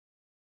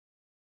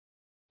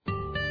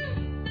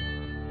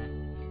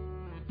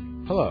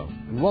Hello,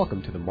 and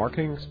welcome to the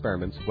Marketing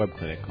Experiments Web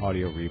Clinic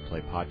audio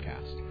replay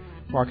podcast.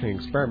 Marketing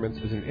Experiments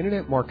is an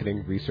internet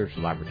marketing research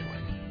laboratory.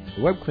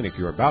 The web clinic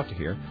you are about to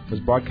hear was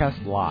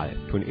broadcast live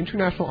to an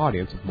international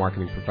audience of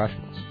marketing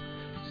professionals.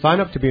 Sign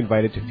up to be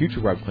invited to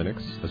future web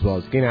clinics, as well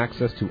as gain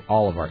access to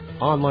all of our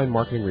online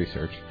marketing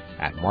research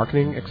at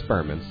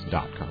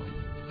marketingexperiments.com.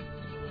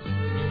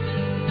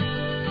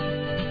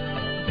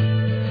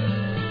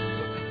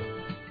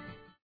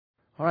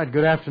 All right,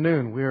 good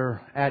afternoon. We're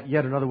at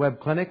yet another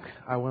web clinic.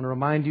 I want to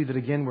remind you that,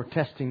 again, we're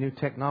testing new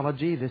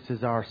technology. This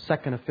is our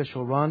second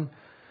official run.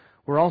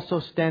 We're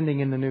also standing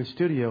in the new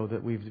studio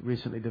that we've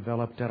recently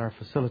developed at our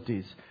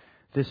facilities.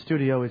 This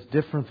studio is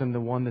different than the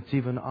one that's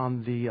even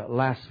on the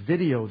last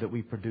video that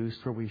we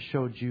produced, where we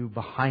showed you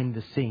behind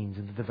the scenes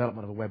in the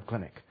development of a web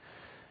clinic.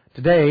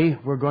 Today,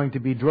 we're going to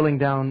be drilling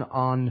down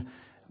on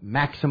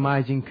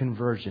maximizing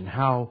conversion,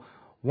 how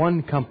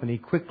one company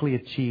quickly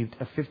achieved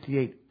a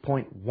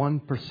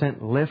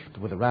 58.1% lift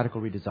with a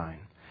radical redesign.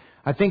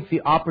 I think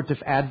the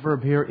operative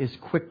adverb here is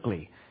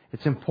quickly.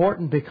 It's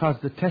important because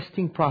the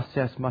testing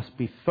process must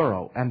be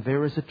thorough, and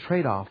there is a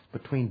trade-off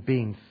between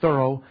being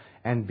thorough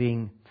and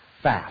being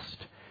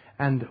fast.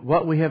 And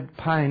what we have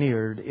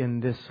pioneered in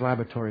this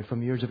laboratory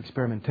from years of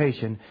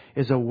experimentation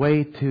is a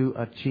way to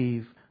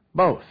achieve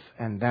both,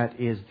 and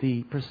that is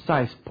the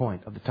precise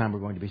point of the time we're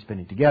going to be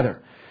spending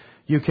together.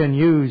 You can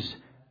use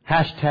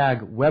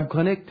hashtag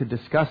WebClinic to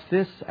discuss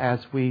this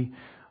as we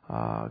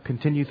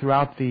continue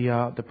throughout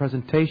the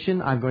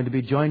presentation. I'm going to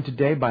be joined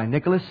today by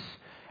Nicholas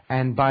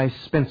and by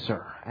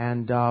Spencer,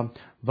 and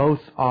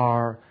both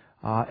are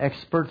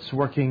experts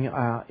working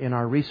in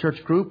our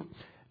research group.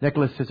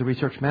 Nicholas is a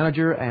research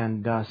manager,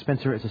 and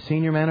Spencer is a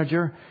senior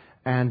manager,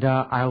 and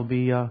I'll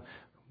be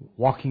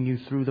walking you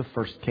through the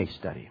first case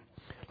study.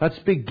 Let's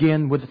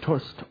begin with the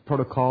TORST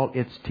protocol.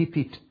 It's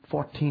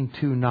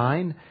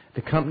TP1429.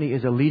 The company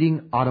is a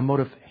leading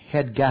automotive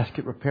head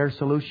gasket repair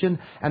solution,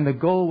 and the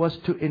goal was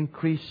to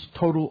increase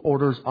total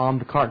orders on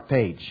the cart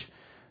page.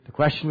 The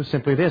question was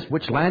simply this: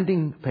 which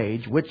landing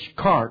page, which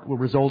cart will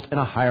result in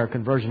a higher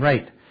conversion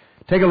rate?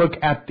 Take a look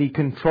at the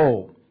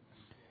control.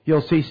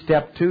 You'll see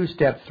step 2,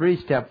 step 3,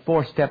 step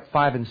 4, step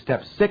 5, and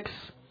step 6.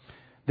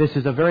 This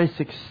is a very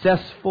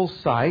successful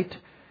site,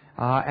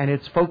 and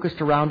it's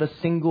focused around a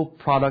single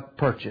product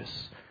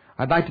purchase.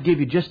 I'd like to give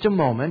you just a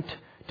moment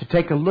to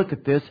take a look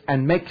at this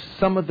and make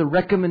some of the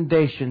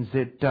recommendations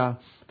that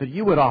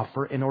you would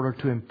offer in order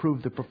to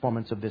improve the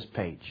performance of this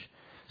page.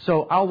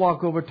 So I'll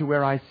walk over to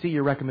where I see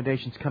your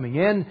recommendations coming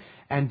in,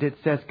 and it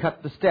says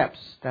cut the steps.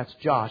 That's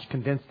Josh.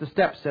 Condense the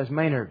steps, says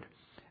Maynard.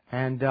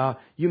 And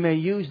you may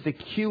use the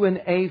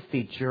Q&A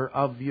feature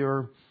of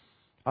your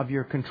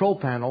control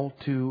panel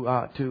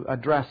to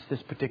address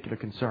this particular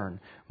concern.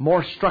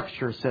 More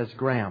structure, says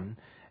Graham.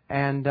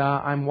 And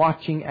I'm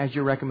watching as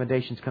your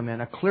recommendations come in.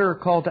 A clearer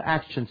call to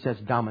action, says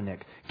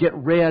Dominic. Get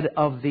rid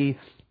of the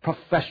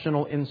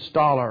professional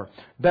installer.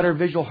 Better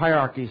visual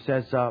hierarchy,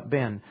 says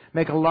Ben.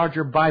 Make a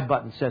larger buy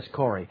button, says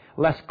Corey.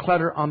 Less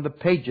clutter on the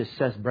pages,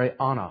 says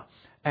Brianna.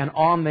 And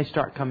on they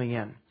start coming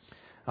in.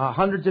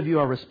 Hundreds of you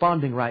are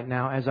responding right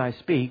now as I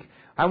speak.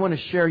 I want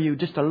to share you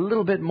just a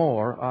little bit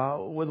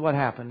more with what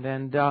happened.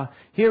 And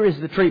here is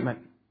the treatment.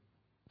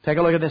 Take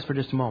a look at this for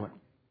just a moment.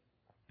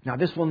 Now,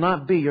 this will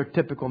not be your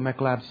typical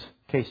MECLABS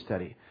case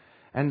study.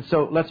 And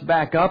so let's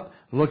back up,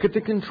 look at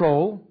the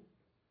control,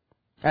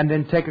 and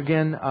then take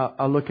again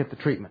a look at the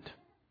treatment.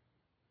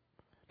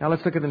 Now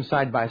let's look at them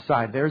side by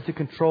side. There's the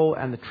control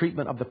and the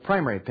treatment of the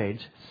primary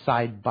page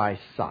side by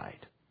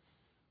side.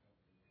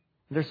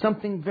 There's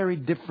something very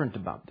different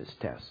about this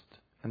test,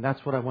 and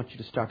that's what I want you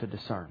to start to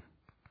discern.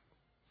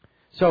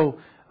 So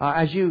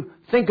as you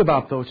think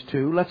about those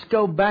two, let's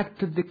go back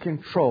to the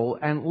control,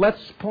 and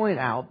let's point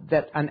out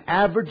that an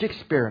average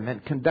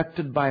experiment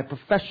conducted by a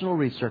professional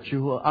researcher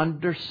who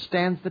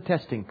understands the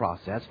testing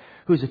process,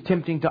 who's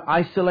attempting to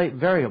isolate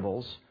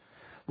variables,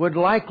 would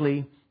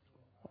likely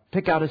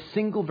pick out a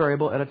single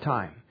variable at a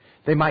time.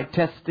 They might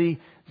test the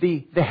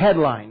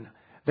headline.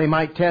 They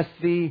might test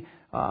the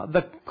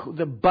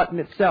button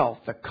itself,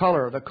 the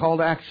color, the call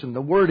to action,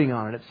 the wording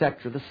on it,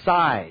 etc., the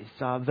size,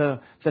 the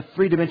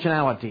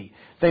three-dimensionality.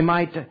 They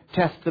might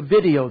test the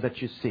video that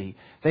you see.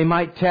 They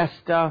might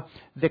test the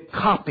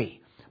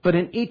copy. But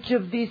in each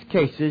of these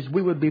cases,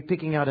 we would be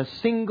picking out a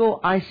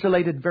single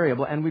isolated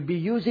variable, and we'd be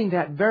using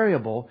that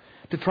variable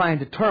to try and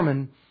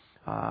determine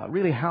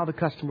really how the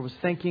customer was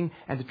thinking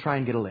and to try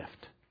and get a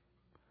lift.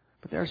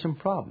 But there are some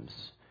problems.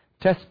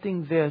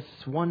 Testing this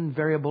one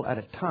variable at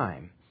a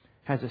time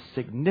has a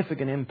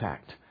significant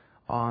impact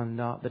on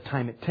the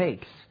time it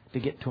takes to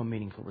get to a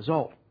meaningful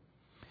result.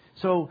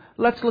 So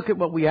let's look at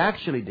what we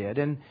actually did,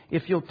 and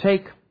if you'll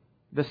take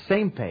the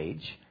same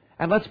page,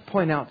 and let's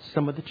point out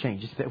some of the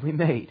changes that we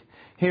made.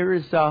 Here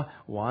is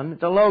one,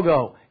 the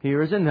logo.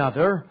 Here is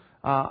another,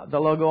 the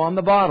logo on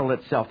the bottle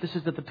itself. This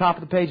is at the top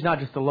of the page, not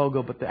just the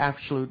logo, but the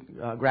absolute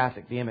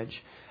graphic, the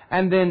image.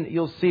 And then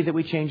you'll see that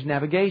we changed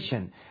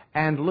navigation.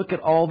 And look at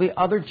all the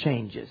other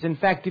changes. In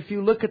fact, if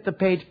you look at the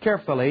page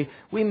carefully,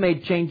 we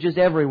made changes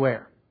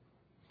everywhere.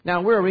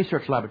 Now, we're a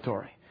research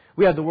laboratory.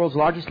 We have the world's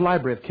largest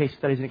library of case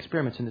studies and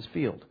experiments in this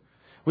field.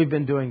 We've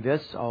been doing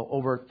this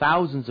over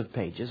thousands of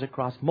pages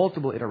across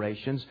multiple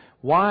iterations.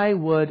 Why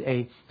would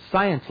a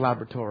science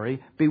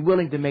laboratory be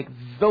willing to make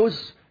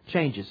those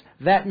changes,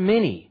 that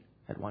many,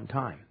 at one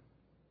time?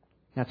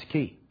 That's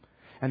key.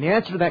 And the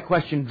answer to that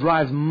question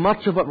drives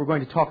much of what we're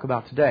going to talk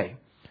about today.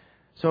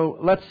 So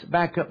let's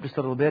back up just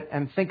a little bit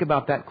and think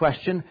about that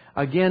question.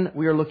 Again,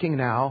 we are looking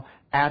now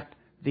at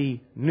the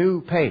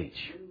new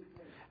page.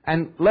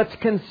 And let's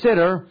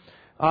consider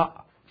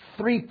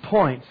 3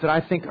 points that I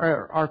think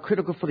are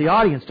critical for the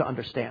audience to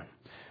understand.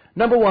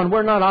 Number one,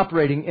 we're not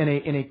operating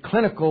in a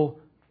clinical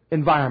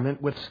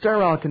environment with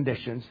sterile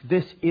conditions.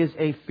 This is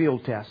a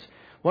field test.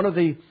 One of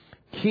the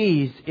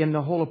keys in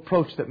the whole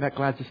approach that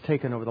MetLabs has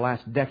taken over the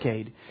last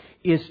decade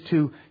is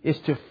to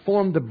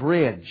form the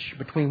bridge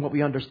between what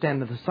we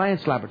understand in the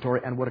science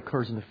laboratory and what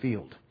occurs in the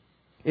field.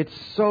 It's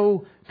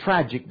so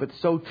tragic but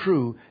so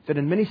true that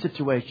in many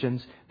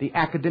situations the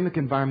academic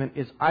environment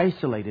is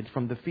isolated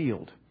from the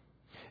field.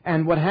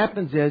 And what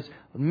happens is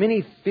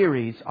many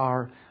theories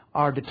are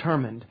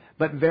determined,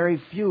 but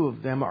very few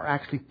of them are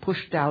actually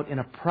pushed out in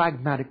a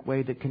pragmatic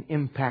way that can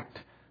impact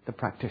the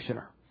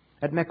practitioner.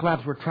 At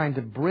MetLabs, we're trying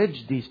to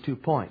bridge these 2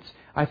 points.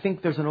 I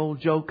think there's an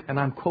old joke, and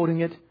I'm quoting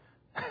it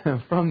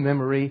from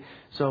memory,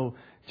 so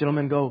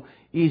gentlemen, go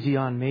easy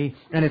on me.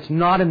 And it's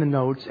not in the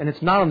notes, and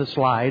it's not on the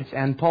slides.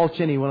 And Paul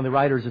Cheney, one of the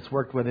writers that's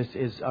worked with us,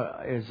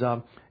 is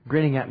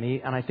grinning at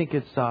me, and I think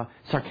it's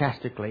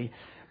sarcastically.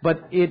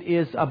 But it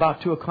is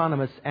about 2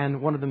 economists,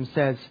 and one of them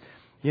says,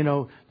 you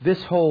know,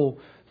 this whole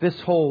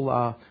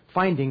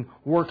finding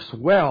works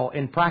well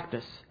in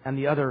practice, and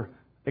the other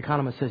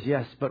economist says,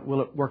 yes, but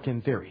will it work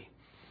in theory?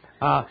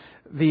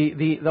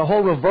 The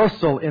whole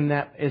reversal in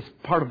that is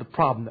part of the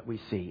problem that we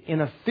see.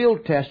 In a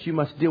field test, you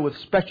must deal with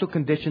special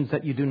conditions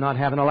that you do not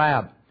have in a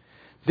lab.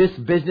 This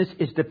business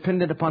is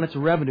dependent upon its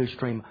revenue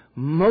stream.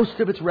 Most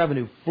of its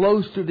revenue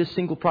flows through this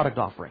single product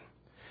offering.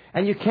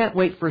 And you can't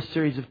wait for a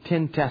series of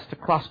 10 tests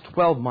across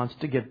 12 months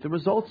to get the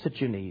results that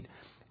you need.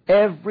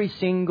 Every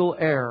single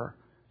error,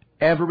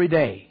 every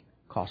day,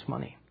 costs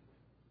money.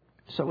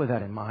 So with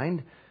that in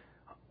mind,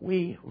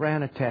 we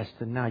ran a test,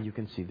 and now you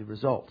can see the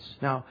results.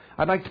 Now,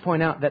 I'd like to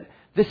point out that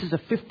this is a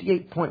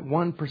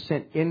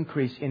 58.1%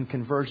 increase in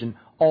conversion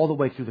all the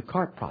way through the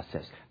cart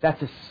process.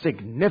 That's a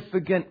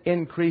significant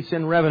increase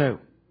in revenue.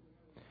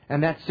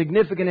 And that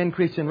significant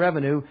increase in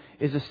revenue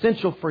is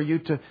essential for you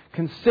to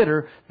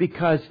consider,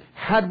 because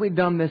had we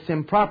done this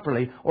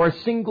improperly, or a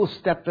single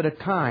step at a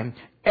time,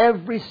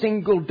 every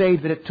single day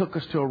that it took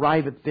us to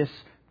arrive at this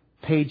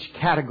page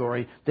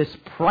category, this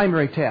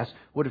primary test,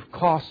 would have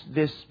cost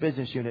this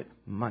business unit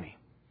money.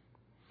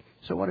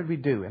 So what did we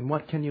do, and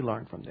what can you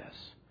learn from this?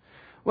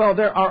 Well,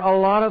 there are a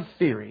lot of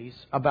theories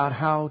about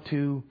how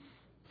to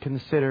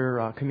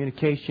consider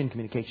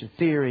communication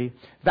theory.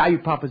 Value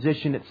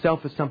proposition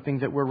itself is something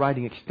that we're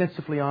writing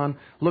extensively on.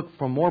 Look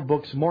for more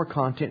books, more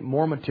content,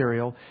 more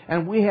material.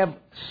 And we have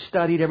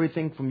studied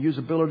everything from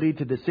usability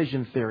to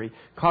decision theory,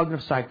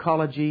 cognitive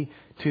psychology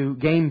to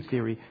game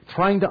theory,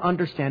 trying to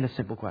understand a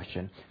simple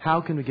question. How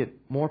can we get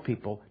more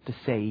people to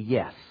say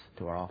yes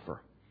to our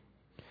offer?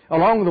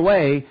 Along the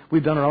way,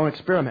 we've done our own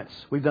experiments.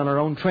 We've done our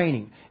own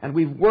training. And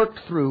we've worked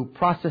through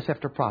process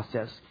after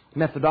process,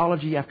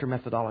 methodology after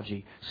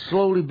methodology,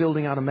 slowly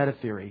building out a meta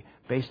theory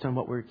based on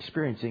what we're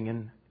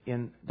experiencing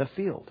in the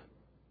field.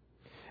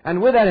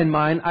 And with that in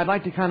mind, I'd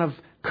like to kind of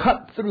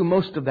cut through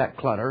most of that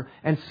clutter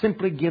and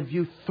simply give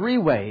you 3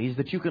 ways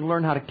that you can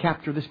learn how to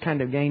capture this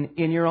kind of gain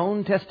in your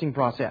own testing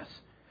process.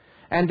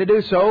 And to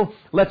do so,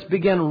 let's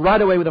begin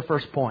right away with the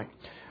first point.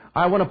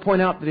 I want to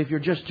point out that if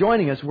you're just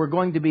joining us, we're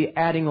going to be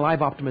adding live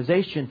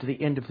optimization to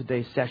the end of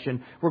today's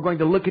session. We're going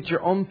to look at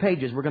your own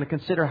pages. We're going to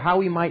consider how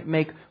we might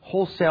make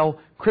wholesale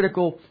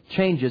critical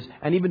changes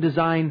and even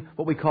design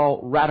what we call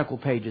radical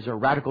pages or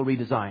radical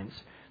redesigns.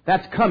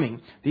 That's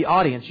coming. The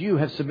audience, you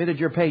have submitted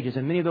your pages,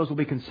 and many of those will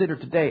be considered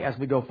today as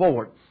we go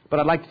forward. But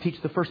I'd like to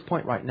teach the first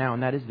point right now,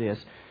 and that is this.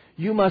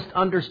 You must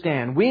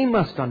understand, we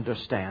must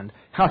understand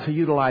how to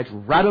utilize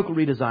radical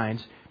redesigns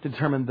to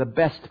determine the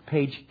best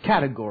page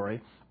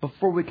category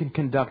before we can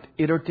conduct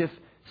iterative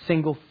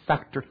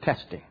single-factor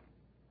testing.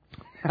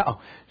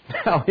 Now,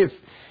 if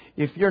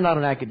you're not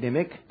an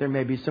academic, there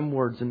may be some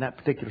words in that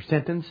particular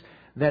sentence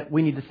that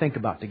we need to think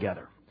about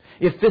together.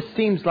 If this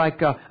seems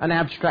like an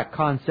abstract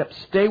concept,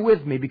 stay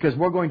with me, because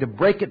we're going to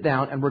break it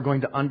down and we're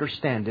going to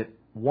understand it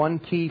one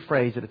key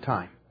phrase at a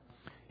time.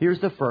 Here's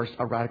the first,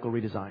 a radical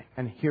redesign,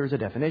 and here's a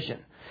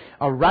definition.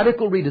 A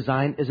radical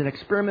redesign is an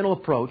experimental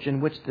approach in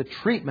which the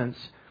treatments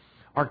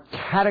are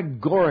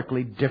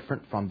categorically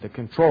different from the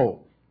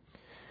control.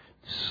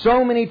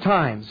 So many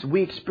times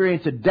we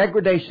experience a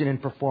degradation in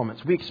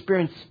performance. We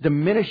experience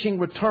diminishing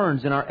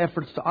returns in our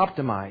efforts to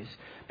optimize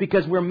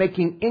because we're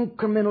making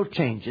incremental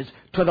changes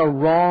to the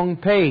wrong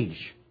page.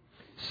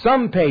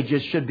 Some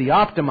pages should be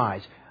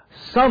optimized.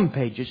 Some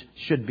pages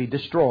should be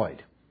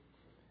destroyed.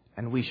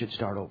 And we should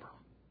start over.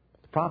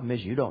 The problem is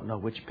you don't know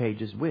which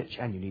page is which,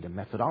 and you need a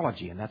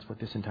methodology, and that's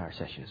what this entire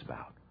session is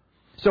about.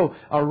 So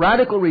a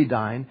radical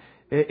redesign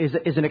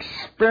is an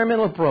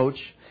experimental approach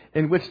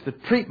in which the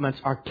treatments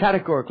are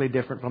categorically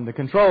different from the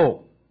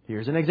control.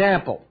 Here's an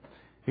example.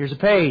 Here's a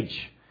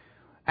page.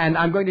 And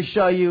I'm going to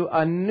show you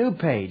a new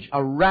page,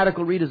 a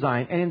radical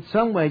redesign. And in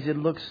some ways it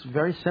looks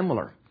very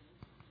similar.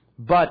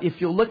 But if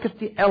you look at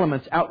the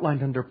elements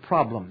outlined under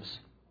problems,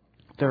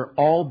 they're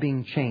all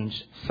being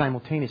changed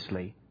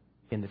simultaneously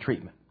in the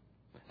treatment.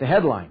 The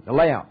headline, the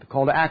layout, the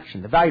call to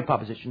action, the value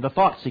proposition, the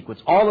thought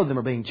sequence, all of them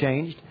are being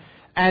changed.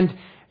 And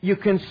you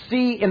can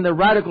see in the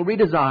radical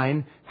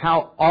redesign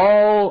how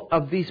all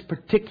of these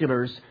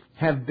particulars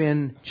have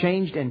been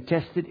changed and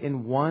tested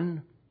in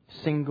one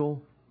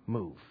single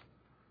move.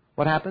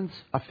 What happens?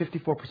 A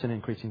 54%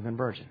 increase in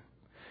conversion.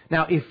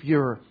 Now, if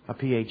you're a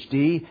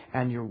PhD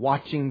and you're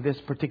watching this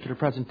particular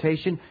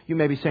presentation, you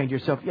may be saying to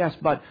yourself, yes,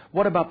 but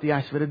what about the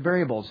isolated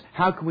variables?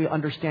 How can we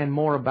understand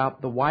more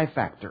about the Y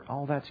factor?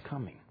 All that's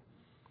coming.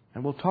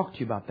 And we'll talk to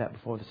you about that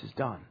before this is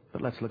done.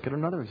 But let's look at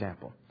another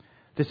example.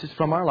 This is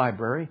from our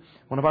library,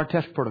 one of our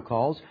test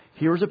protocols.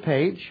 Here's a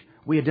page.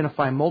 We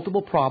identify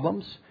multiple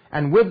problems.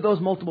 And with those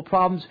multiple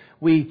problems,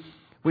 we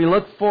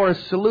look for a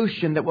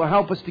solution that will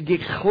help us to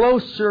get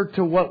closer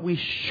to what we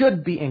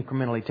should be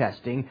incrementally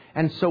testing.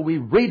 And so we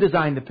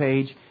redesign the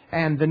page,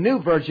 and the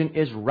new version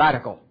is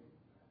radical.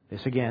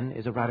 This, again,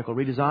 is a radical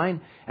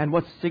redesign. And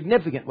what's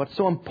significant, what's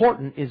so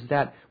important, is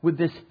that with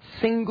this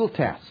single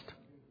test,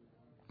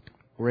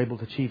 we're able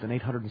to achieve an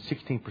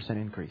 816%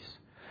 increase.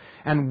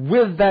 And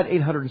with that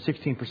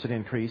 816%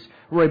 increase,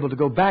 we're able to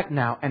go back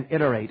now and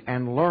iterate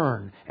and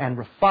learn and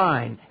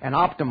refine and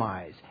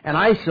optimize and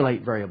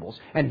isolate variables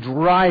and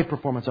drive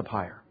performance up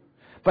higher.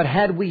 But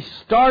had we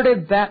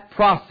started that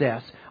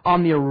process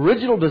on the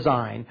original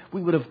design,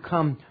 we would have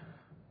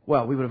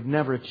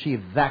never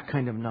achieved that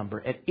kind of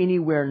number at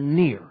anywhere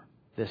near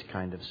this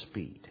kind of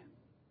speed.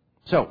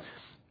 So,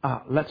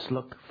 let's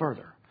look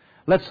further.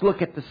 Let's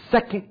look at the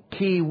second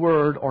key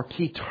word or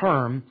key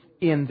term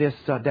in this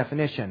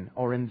definition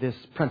or in this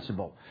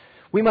principle.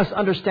 We must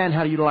understand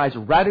how to utilize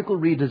radical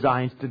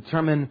redesigns to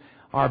determine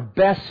our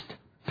best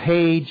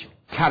page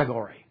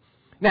category.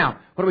 Now,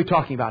 what are we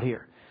talking about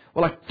here?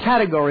 Well, a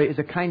category is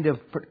a kind of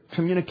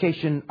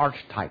communication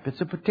archetype.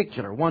 It's a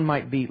particular. One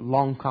might be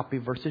long copy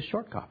versus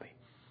short copy.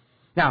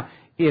 Now,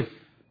 if,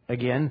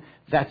 again,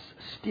 that's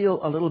still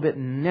a little bit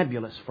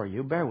nebulous for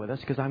you, bear with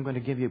us because I'm going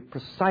to give you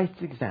precise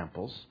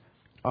examples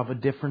of a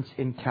difference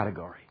in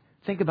category.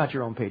 Think about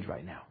your own page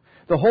right now.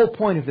 The whole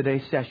point of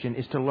today's session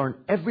is to learn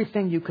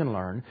everything you can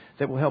learn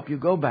that will help you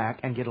go back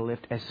and get a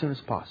lift as soon as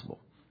possible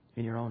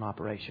in your own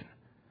operation.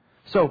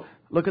 So,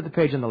 look at the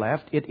page on the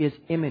left. It is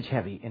image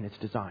heavy in its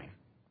design.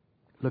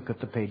 Look at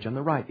the page on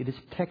the right. It is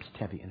text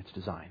heavy in its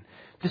design.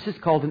 This is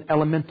called an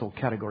elemental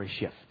category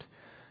shift.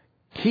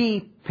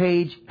 Key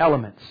page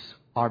elements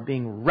are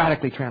being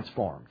radically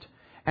transformed.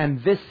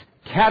 And this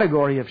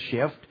category of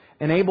shift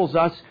enables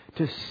us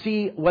to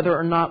see whether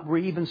or not we're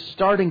even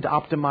starting to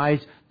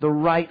optimize the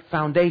right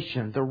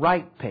foundation, the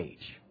right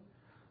page.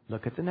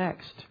 Look at the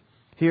next.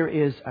 Here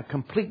is a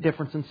complete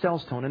difference in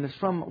sales tone, and it's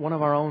from one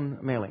of our own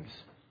mailings.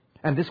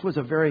 And this was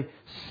a very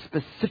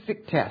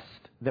specific test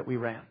that we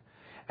ran.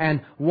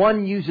 And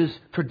one uses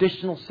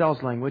traditional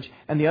sales language,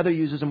 and the other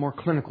uses a more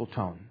clinical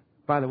tone.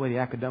 By the way, the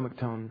academic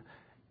tone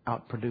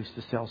outproduced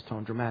the sales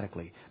tone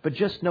dramatically. But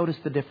just notice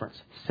the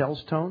difference,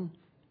 sales tone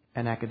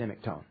and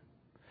academic tone.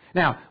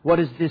 Now, what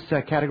is this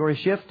category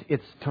shift?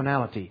 It's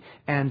tonality.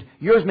 And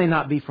yours may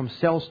not be from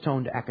sales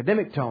tone to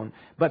academic tone,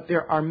 but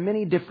there are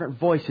many different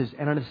voices,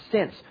 and in a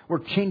sense, we're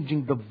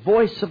changing the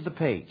voice of the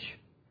page.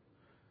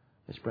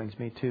 This brings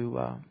me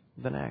to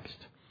the next.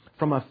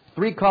 From a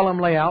 3-column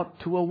layout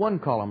to a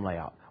 1-column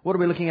layout. What are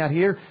we looking at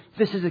here?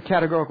 This is a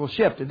categorical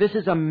shift. This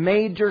is a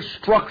major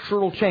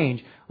structural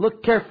change.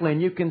 Look carefully,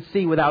 and you can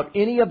see without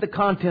any of the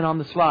content on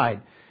the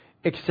slide,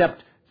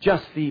 except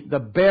just the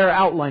bare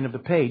outline of the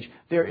page,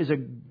 there is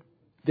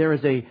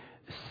a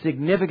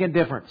significant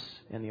difference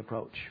in the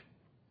approach.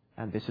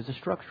 And this is a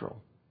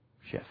structural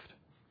shift.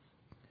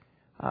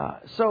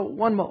 So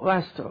one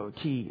last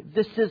key.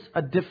 This is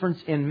a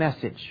difference in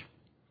message.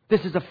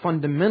 This is a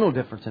fundamental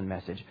difference in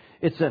message.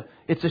 It's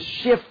a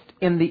shift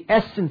in the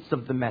essence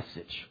of the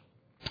message.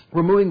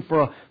 We're moving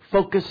from a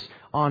focus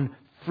on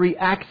free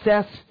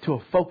access to a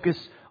focus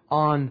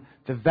on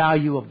the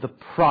value of the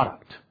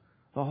product.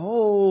 The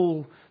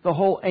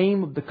whole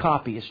aim of the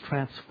copy is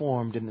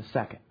transformed in the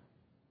second.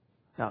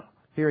 Now,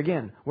 here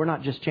again, we're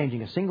not just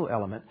changing a single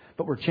element,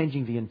 but we're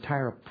changing the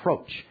entire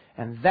approach.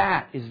 And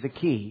that is the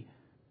key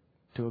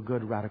to a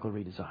good radical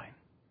redesign.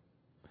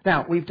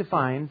 Now, we've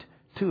defined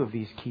 2 of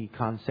these key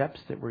concepts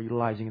that we're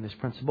utilizing in this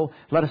principle.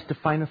 Let us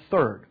define a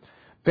third.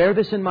 Bear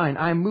this in mind.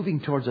 I'm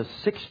moving towards a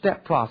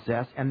 6-step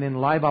process and then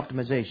live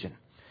optimization.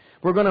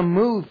 We're going to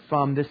move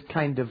from this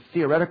kind of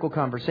theoretical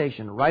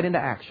conversation right into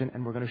action,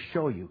 and we're going to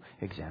show you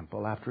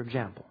example after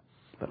example.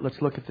 But let's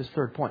look at this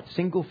third point,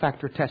 single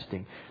factor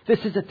testing. This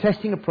is a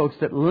testing approach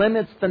that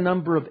limits the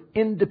number of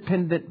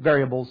independent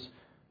variables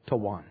to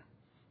 1.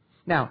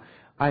 Now,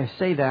 I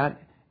say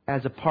that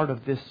as a part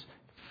of this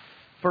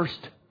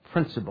first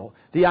principle.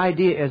 The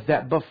idea is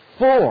that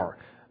before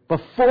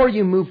Before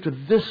you move to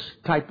this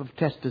type of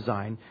test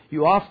design,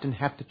 you often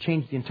have to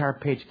change the entire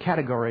page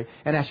category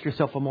and ask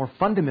yourself a more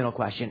fundamental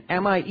question.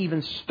 Am I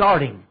even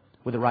starting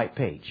with the right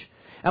page?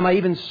 Am I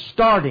even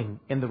starting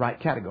in the right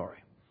category?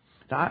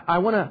 Now, I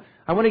want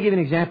to give an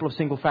example of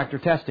single-factor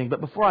testing, but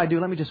before I do,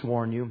 let me just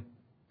warn you.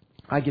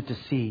 I get to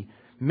see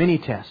many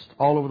tests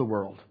all over the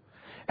world.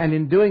 And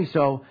in doing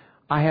so,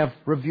 I have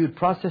reviewed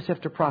process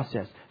after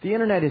process. The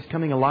Internet is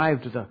coming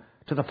alive to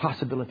the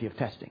possibility of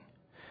testing.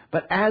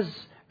 But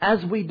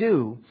as we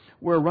do,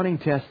 we're running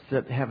tests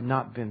that have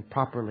not been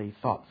properly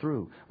thought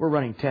through. We're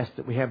running tests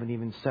that we haven't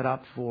even set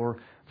up for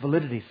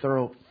validity,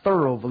 thorough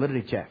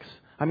validity checks.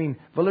 I mean,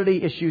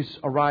 validity issues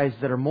arise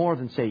that are more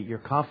than, say, your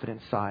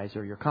confidence size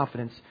or your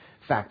confidence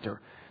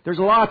factor. There's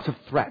lots of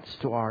threats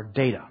to our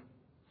data.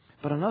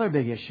 But another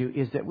big issue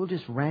is that we'll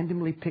just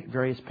randomly pick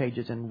various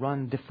pages and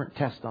run different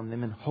tests on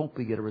them and hope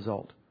we get a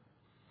result.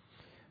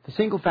 The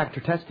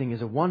single-factor testing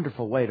is a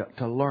wonderful way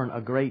to learn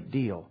a great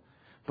deal.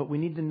 But we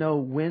need to know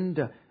when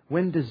to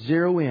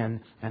zero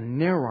in and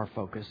narrow our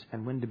focus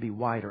and when to be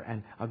wider.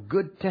 And a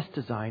good test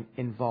design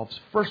involves,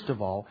 first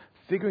of all,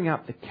 figuring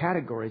out the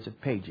categories of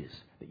pages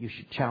that you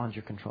should challenge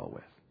your control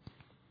with.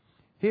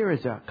 Here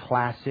is a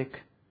classic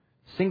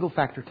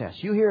single-factor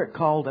test. You hear it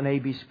called an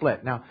A-B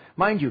split. Now,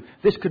 mind you,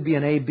 this could be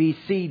an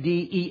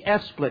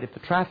A-B-C-D-E-F split if the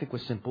traffic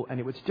was simple, and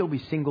it would still be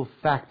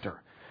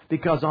single-factor.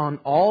 Because on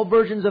all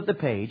versions of the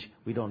page,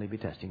 we'd only be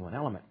testing one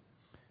element.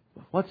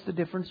 What's the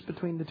difference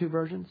between the two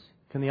versions?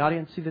 Can the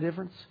audience see the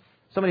difference?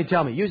 Somebody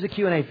tell me. Use the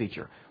Q&A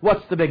feature.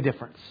 What's the big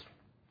difference?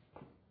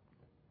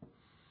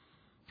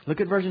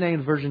 Look at version A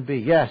and version B.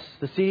 Yes,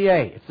 the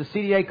CDA. It's the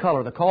CDA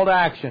color, the call to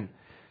action.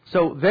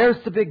 So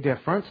there's the big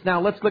difference.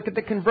 Now let's look at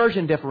the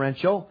conversion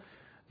differential.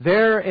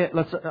 There,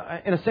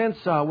 in a sense,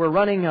 we're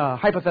running a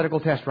hypothetical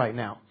test right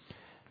now.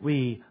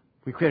 We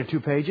created 2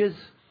 pages.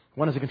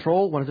 One is a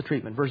control, one is a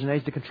treatment. Version A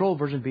is the control,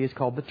 version B is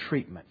called the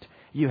treatment.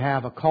 You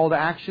have a call to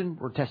action.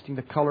 We're testing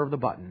the color of the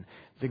button.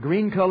 The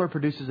green color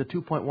produces a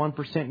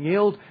 2.1%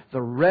 yield.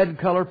 The red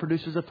color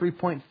produces a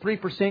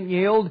 3.3%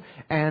 yield.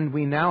 And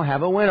we now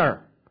have a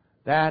winner.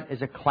 That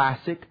is a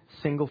classic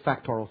single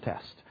factorial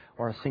test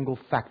or a single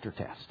factor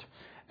test.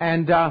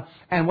 And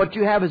what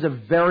you have is a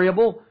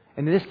variable.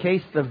 In this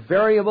case, the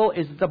variable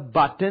is the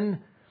button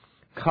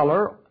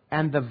color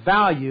and the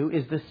value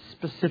is the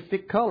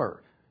specific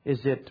color.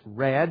 Is it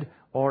red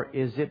or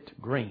is it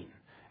green?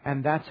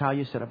 And that's how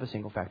you set up a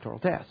single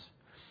factorial test.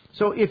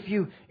 So if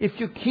you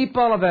keep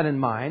all of that in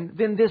mind,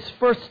 then this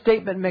first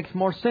statement makes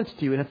more sense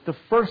to you. And it's the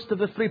first of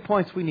the 3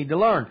 points we need to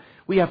learn.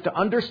 We have to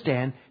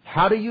understand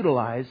how to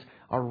utilize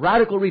a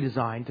radical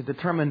redesign to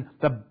determine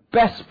the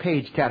best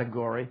page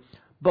category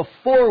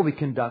before we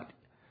conduct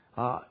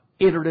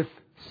iterative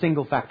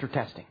single factor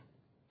testing.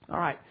 All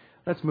right,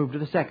 let's move to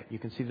the second. You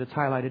can see that's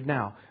highlighted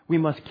now. We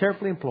must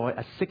carefully employ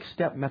a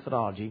 6-step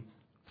methodology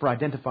for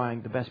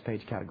identifying the best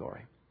page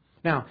category.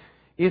 Now,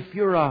 if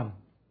you're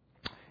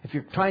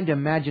trying to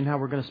imagine how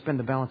we're going to spend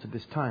the balance of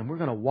this time, we're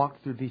going to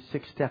walk through these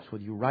 6 steps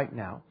with you right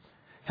now,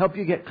 help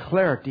you get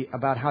clarity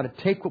about how to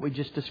take what we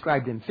just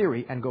described in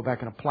theory and go back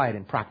and apply it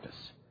in practice.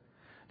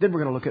 Then we're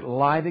going to look at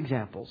live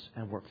examples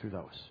and work through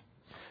those.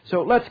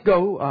 So let's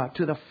go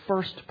to the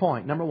first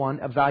point. Number 1,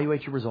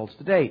 evaluate your results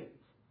to date.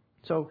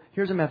 So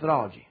here's a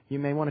methodology. You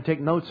may want to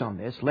take notes on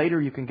this. Later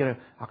you can get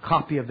a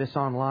copy of this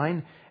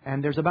online.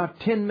 And there's about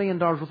 $10 million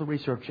worth of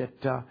research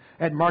at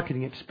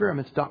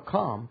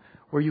marketingexperiments.com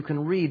where you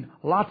can read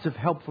lots of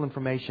helpful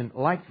information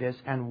like this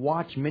and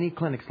watch many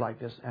clinics like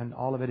this. And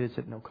all of it is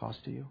at no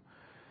cost to you.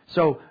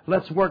 So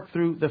let's work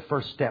through the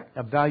first step.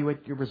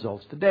 Evaluate your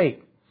results to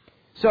date.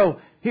 So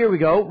here we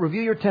go.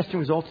 Review your testing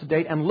results to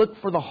date and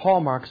look for the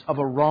hallmarks of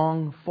a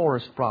wrong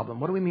forest problem.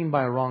 What do we mean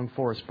by a wrong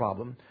forest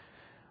problem?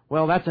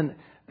 Well, that's an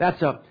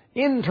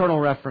internal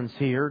reference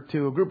here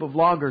to a group of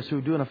loggers who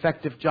do an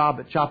effective job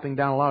at chopping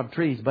down a lot of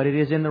trees, but it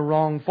is in the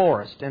wrong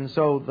forest. And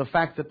so the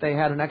fact that they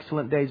had an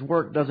excellent day's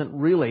work doesn't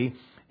really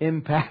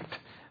impact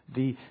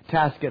the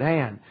task at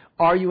hand.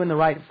 Are you in the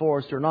right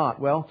forest or not?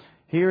 Well,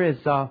 here is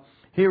the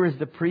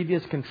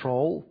previous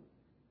control,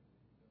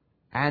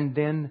 and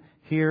then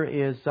here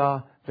is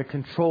the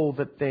control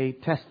that they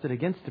tested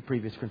against the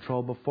previous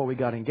control before we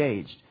got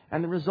engaged.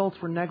 And the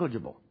results were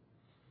negligible.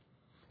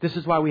 This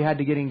is why we had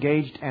to get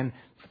engaged and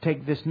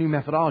take this new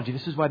methodology.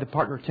 This is why the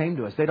partner came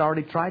to us. They'd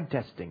already tried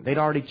testing. They'd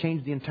already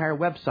changed the entire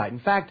website. In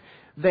fact,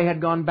 they had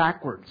gone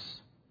backwards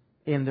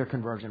in their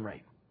conversion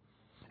rate.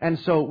 And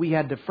so we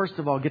had to, first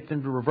of all, get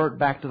them to revert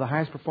back to the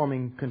highest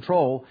performing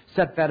control,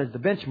 set that as the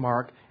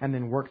benchmark, and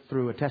then work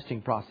through a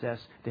testing process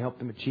to help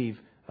them achieve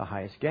the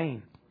highest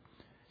gain.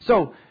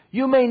 So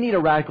you may need a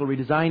radical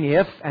redesign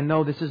if, and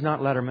no, this is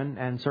not Letterman,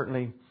 and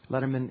certainly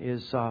Letterman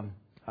is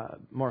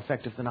more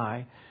effective than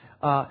I.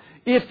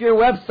 If your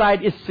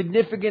website is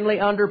significantly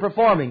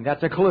underperforming,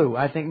 that's a clue.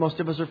 I think most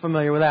of us are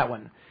familiar with that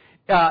one.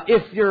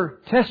 If your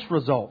test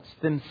results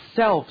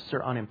themselves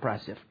are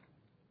unimpressive.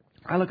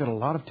 I look at a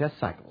lot of test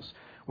cycles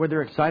where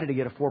they're excited to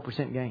get a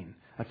 4% gain,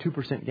 a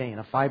 2% gain,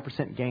 a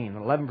 5% gain,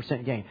 an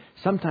 11% gain.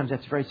 Sometimes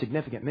that's very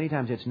significant. Many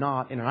times it's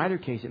not. And in either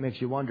case, it makes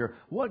you wonder,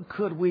 what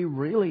could we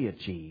really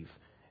achieve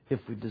if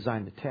we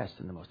designed the test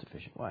in the most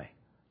efficient way?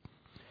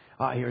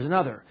 Here's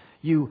another.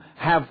 You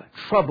have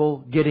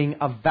trouble getting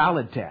a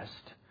valid test.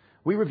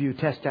 We review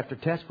test after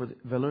test where the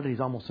validity is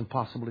almost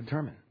impossible to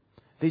determine.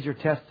 These are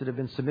tests that have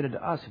been submitted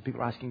to us and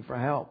people are asking for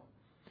help.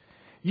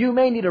 You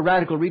may need a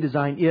radical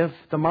redesign if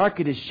the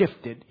market is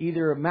shifted,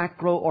 either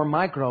macro or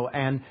micro,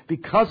 and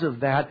because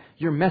of that,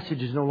 your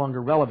message is no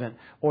longer relevant,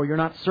 or you're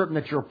not certain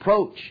that your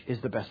approach is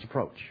the best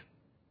approach.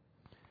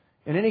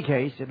 In any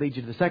case, it leads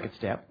you to the second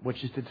step,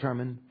 which is to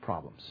determine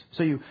problems.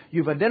 So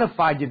you've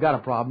identified you've got a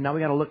problem. Now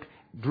we've got to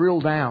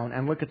drill down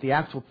and look at the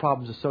actual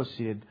problems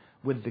associated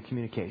with the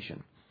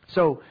communication.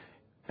 So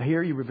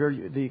here you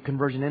review the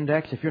conversion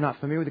index. If you're not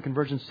familiar with the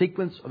conversion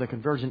sequence or the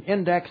conversion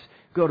index,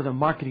 go to the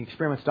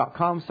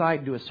marketingexperiments.com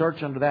site, do a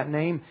search under that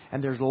name,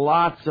 and there's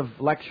lots of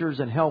lectures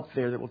and help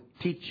there that will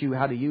teach you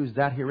how to use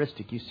that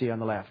heuristic you see on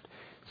the left.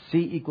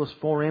 C equals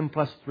 4M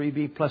plus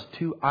 3B plus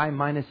 2I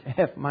minus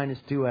F minus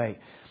 2A.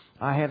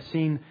 I have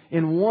seen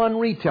in one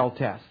retail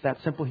test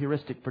that simple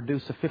heuristic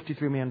produce a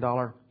 $53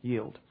 million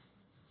yield.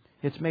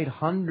 It's made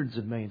hundreds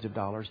of millions of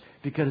dollars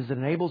because it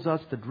enables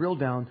us to drill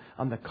down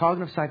on the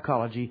cognitive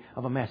psychology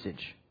of a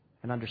message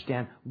and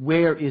understand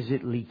where is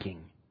it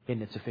leaking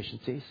in its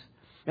efficiencies.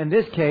 In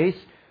this case,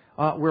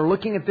 we're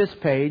looking at this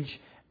page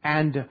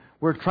and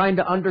we're trying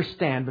to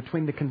understand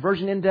between the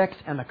conversion index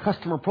and the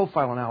customer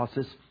profile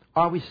analysis,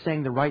 are we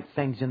saying the right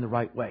things in the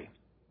right way?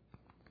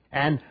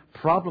 And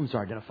problems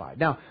are identified.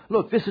 Now,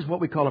 look, this is what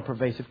we call a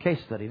pervasive case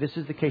study. This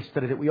is the case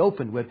study that we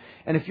opened with.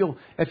 And if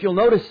you'll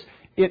notice,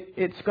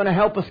 it's going to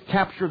help us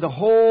capture the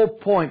whole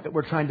point that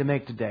we're trying to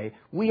make today.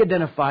 We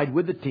identified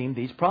with the team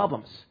these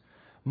problems.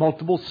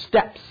 Multiple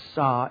steps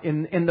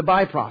in the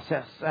buy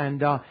process,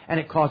 and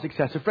it caused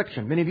excessive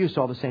friction. Many of you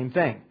saw the same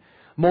thing.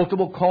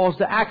 Multiple calls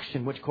to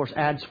action, which of course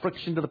adds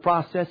friction to the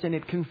process, and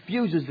it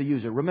confuses the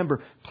user.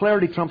 Remember,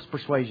 clarity trumps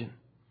persuasion.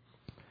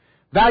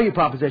 Value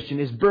proposition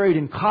is buried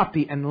in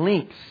copy and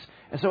links,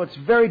 and so it's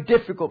very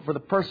difficult for the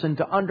person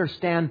to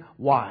understand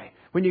why.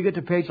 When you get to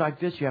a page like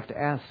this, you have to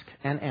ask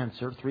and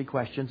answer 3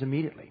 questions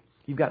immediately.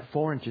 You've got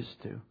 4 inches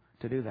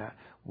to do that.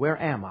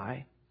 Where am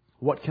I?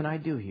 What can I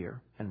do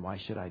here? And why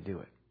should I do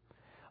it?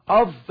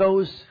 Of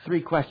those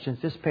 3 questions,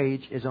 this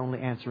page is only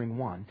answering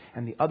 1.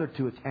 And the other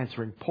 2, it's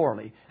answering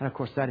poorly. And of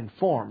course, that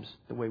informs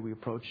the way we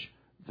approach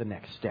the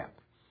next step.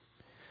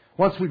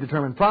 Once we've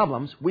determined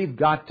problems, we've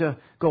got to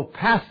go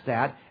past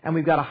that and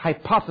we've got to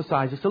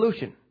hypothesize a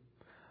solution.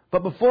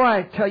 But before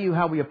I tell you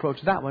how we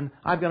approach that one,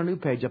 I've got a new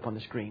page up on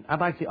the screen. I'd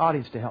like the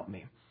audience to help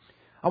me.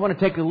 I want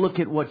to take a look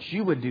at what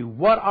you would do.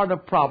 What are the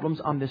problems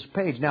on this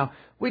page? Now,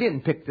 we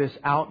didn't pick this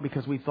out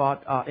because we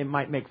thought it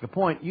might make the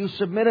point. You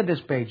submitted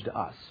this page to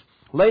us.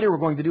 Later, we're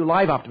going to do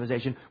live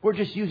optimization. We're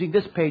just using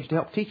this page to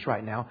help teach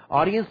right now.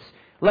 Audience,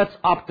 let's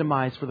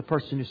optimize for the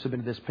person who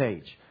submitted this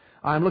page.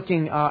 I'm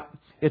looking,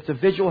 it's a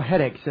visual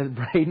headache, says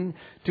Braden.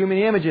 Too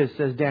many images,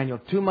 says Daniel.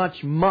 Too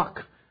much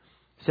muck,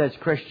 says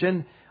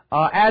Christian.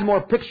 Add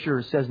more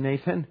pictures, says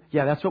Nathan.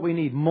 Yeah, that's what we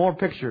need. More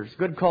pictures.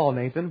 Good call,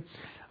 Nathan.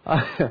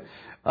 No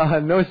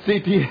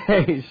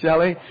CTA,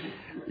 Shelley.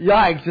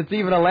 Yikes, it's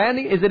even a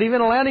landing. Is it even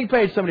a landing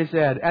page? Somebody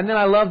said. And then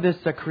I love this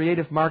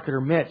creative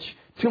marketer, Mitch.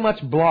 Too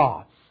much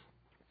blah.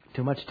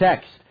 Too much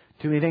text.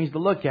 Too many things to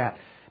look at.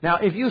 Now,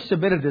 if you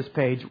submitted this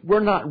page, we're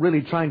not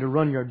really trying to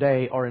run your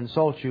day or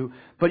insult you,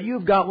 but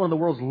you've got one of the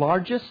world's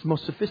largest,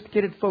 most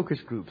sophisticated focus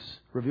groups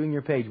reviewing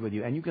your page with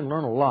you, and you can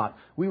learn a lot.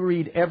 We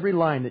read every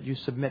line that you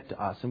submit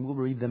to us, and we'll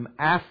read them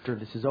after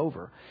this is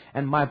over.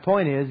 And my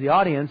point is, the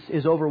audience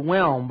is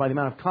overwhelmed by the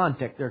amount of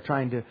content they're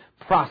trying to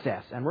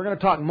process. And we're going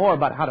to talk more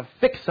about how to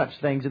fix such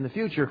things in the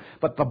future,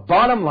 but the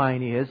bottom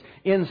line is,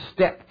 in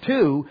step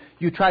 2,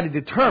 you try to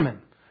determine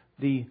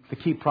the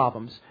key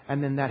problems,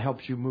 and then that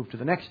helps you move to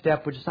the next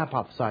step, which is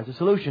hypothesize the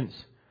solutions.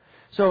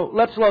 So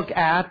let's look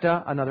at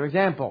another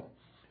example.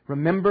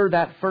 Remember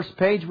that first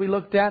page we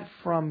looked at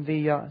from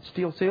the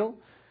Steel Seal?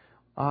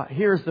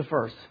 Here's the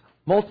first.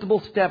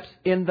 Multiple steps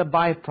in the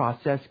buy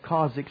process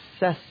cause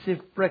excessive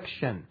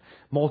friction.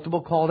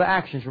 Multiple call to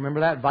actions.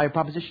 Remember that? Value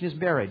proposition is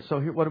buried. So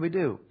here, what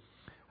do?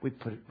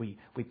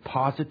 We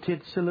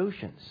posited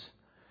solutions.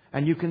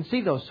 And you can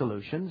see those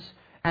solutions,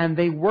 and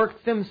they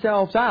work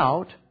themselves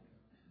out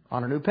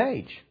on a new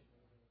page.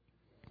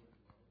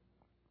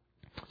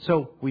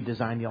 So we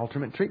design the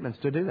alternate treatments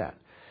to do that.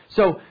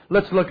 So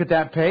let's look at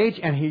that page,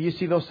 and here you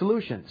see those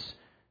solutions.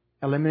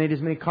 Eliminate as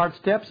many cart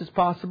steps as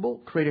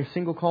possible. Create a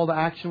single call to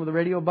action with a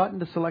radio button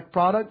to select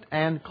product,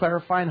 and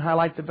clarify and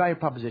highlight the value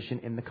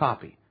proposition in the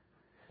copy.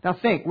 Now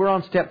think, we're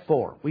on step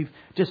 4. We've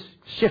just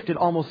shifted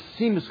almost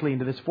seamlessly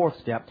into this 4th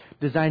step,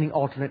 designing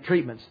alternate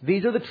treatments.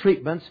 These are the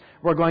treatments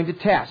we're going to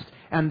test,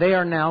 and they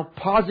are now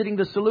positing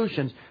the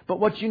solutions.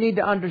 But what you need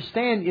to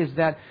understand is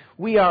that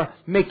we are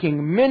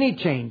making many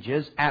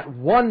changes at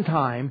one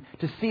time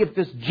to see if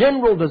this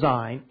general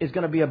design is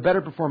going to be a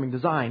better performing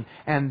design.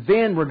 And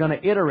then we're going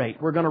to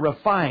iterate, we're going to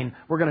refine,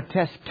 we're going to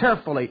test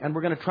carefully, and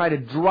we're going to try to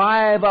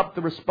drive up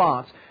the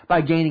response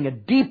by gaining a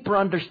deeper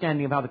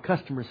understanding of how the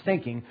customer is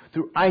thinking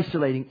through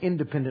isolating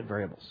independent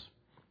variables.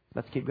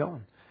 Let's keep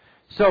going.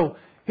 So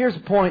here's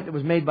a point that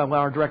was made by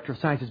our Director of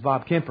Sciences,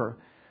 Bob Kemper.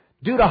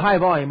 Due to high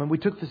volume, and we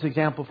took this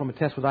example from a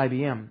test with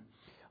IBM,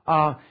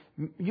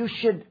 you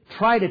should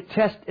try to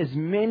test as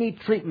many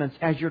treatments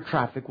as your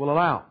traffic will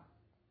allow.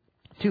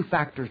 Two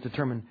factors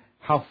determine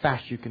how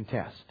fast you can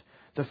test.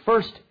 The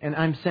first, and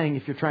I'm saying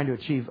if you're trying to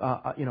achieve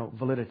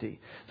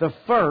validity, the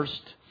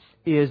first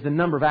is the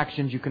number of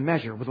actions you can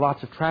measure. With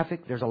lots of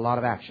traffic, there's a lot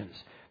of actions.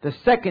 The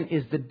second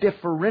is the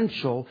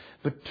differential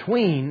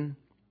between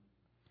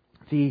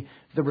the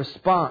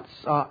response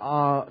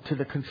to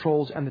the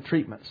controls and the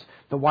treatments.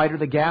 The wider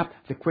the gap,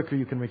 the quicker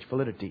you can reach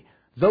validity.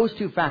 Those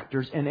two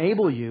factors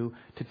enable you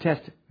to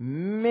test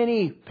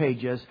many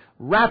pages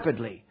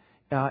rapidly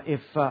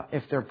if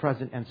they're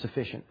present and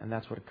sufficient. And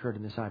that's what occurred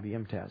in this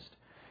IBM test.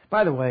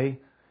 By the way,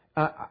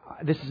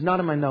 this is not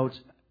in my notes,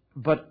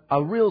 but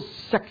a real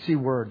sexy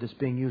word that's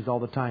being used all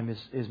the time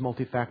is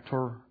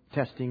multi-factor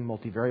testing,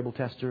 multivariable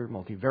tester,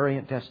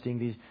 multivariant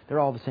testing. They're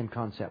all the same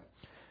concept.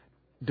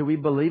 Do we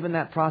believe in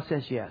that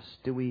process? Yes.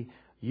 Do we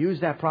use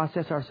that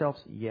process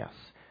ourselves? Yes.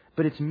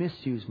 But it's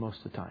misused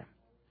most of the time.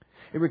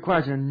 It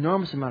requires an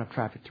enormous amount of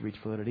traffic to reach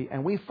validity,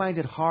 and we find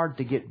it hard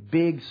to get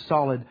big,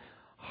 solid,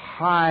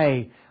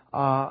 high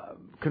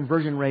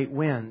conversion rate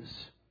wins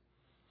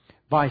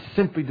by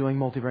simply doing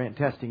multivariant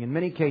testing. In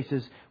many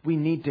cases, we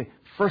need to,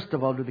 first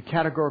of all, do the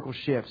categorical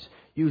shifts,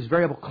 use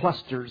variable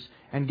clusters,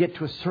 and get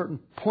to a certain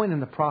point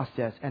in the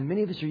process. And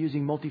many of us are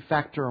using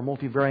multi-factor or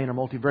multivariant or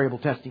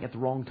multivariable testing at the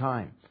wrong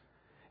time.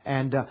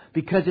 And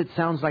because it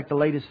sounds like the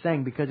latest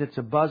thing, because it's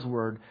a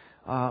buzzword,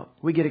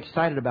 we get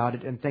excited about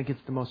it and think it's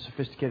the most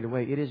sophisticated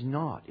way. It is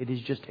not. It is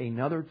just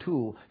another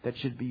tool that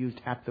should be used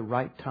at the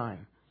right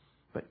time.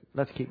 But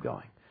let's keep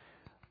going.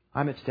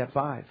 I'm at step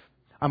 5.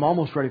 I'm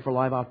almost ready for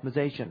live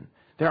optimization.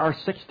 There are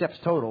 6 steps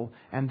total,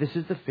 and this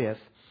is the 5th.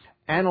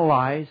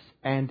 Analyze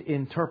and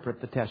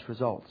interpret the test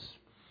results.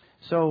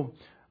 So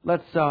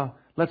let's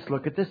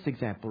look at this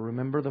example.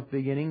 Remember the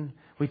beginning?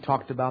 We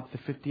talked about the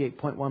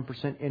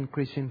 58.1%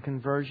 increase in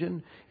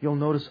conversion. You'll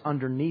notice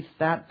underneath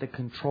that the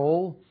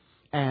control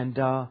and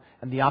the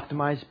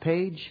optimized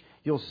page.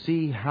 You'll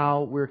see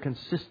how we're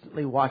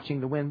consistently watching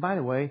the win. By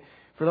the way,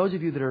 for those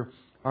of you that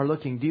are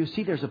looking, do you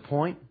see there's a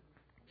point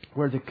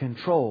where the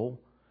control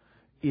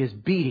is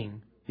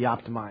beating the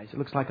optimized? It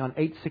looks like on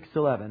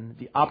 8.6.11,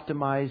 the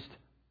optimized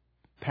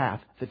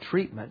path, the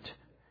treatment,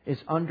 is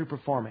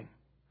underperforming.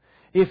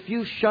 If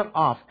you shut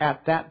off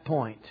at that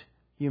point,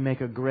 you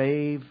make a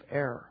grave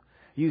error.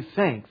 You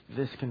think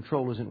this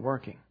control isn't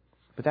working.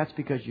 But that's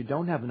because you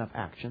don't have enough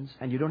actions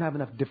and you don't have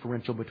enough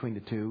differential between the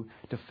two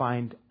to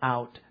find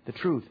out the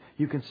truth.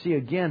 You can see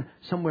again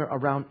somewhere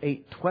around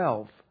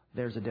 8.12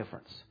 there's a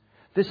difference.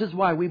 This is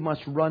why we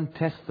must run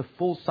tests the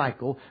full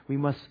cycle. We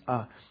must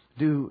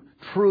do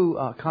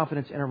true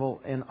confidence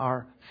interval in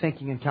our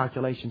thinking and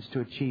calculations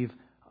to achieve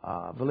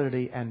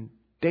validity and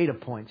data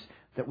points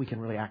that we can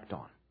really act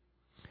on.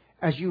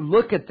 As you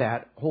look at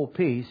that whole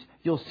piece,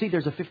 you'll see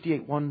there's a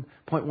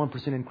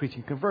 58.1% increase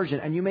in conversion,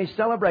 and you may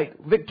celebrate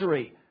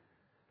victory.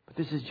 But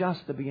this is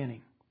just the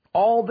beginning.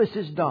 All this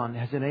is done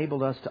has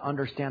enabled us to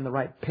understand the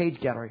right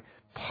page gallery,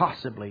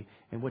 possibly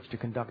in which to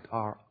conduct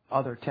our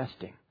other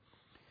testing.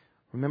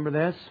 Remember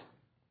this?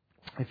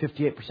 A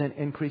 58%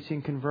 increase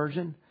in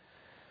conversion.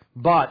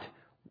 But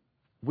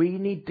we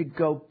need to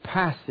go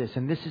past this,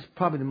 and this is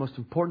probably the most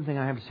important thing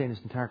I have to say in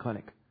this entire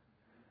clinic.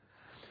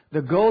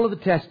 The goal of the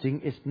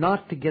testing is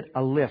not to get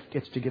a lift,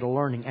 it's to get a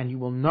learning. And you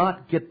will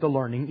not get the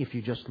learning if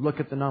you just look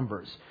at the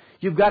numbers.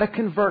 You've got to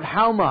convert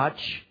how much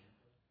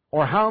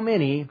or how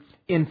many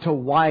into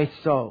why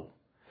so.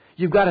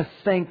 You've got to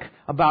think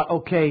about,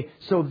 okay,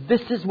 so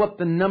this is what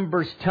the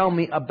numbers tell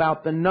me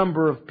about the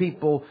number of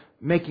people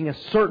making a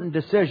certain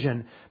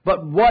decision.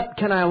 But what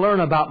can I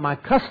learn about my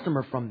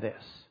customer from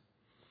this?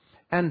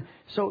 And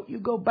so you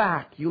go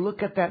back, you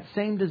look at that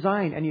same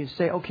design and you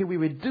say, okay, we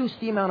reduce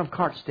the amount of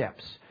cart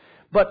steps.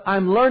 But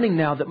I'm learning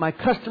now that my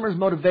customer's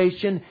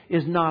motivation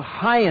is not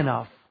high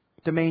enough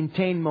to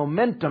maintain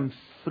momentum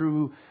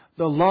through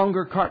the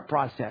longer cart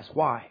process.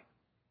 Why?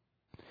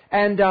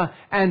 And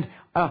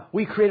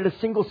we created a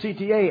single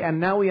CTA, and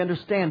now we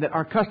understand that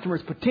our customer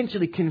is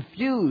potentially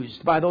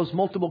confused by those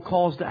multiple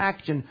calls to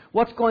action.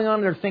 What's going on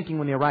in their thinking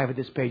when they arrive at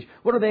this page?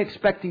 What are they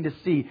expecting to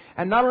see?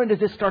 And not only does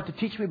this start to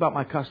teach me about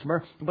my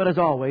customer, but as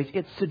always,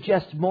 it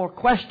suggests more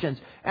questions.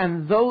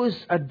 And those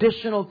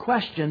additional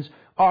questions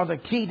are the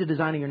key to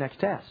designing your next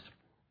test.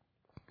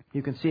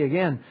 You can see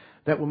again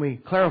that when we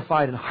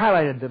clarified and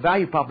highlighted the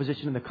value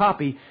proposition in the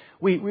copy,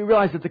 we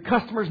realized that the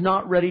customer's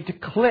not ready to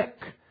click.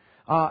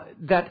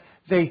 That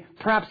they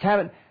perhaps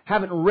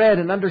haven't read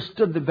and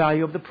understood the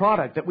value of the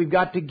product. That we've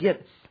got to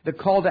get the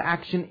call to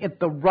action at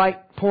the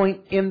right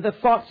point in the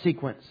thought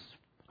sequence.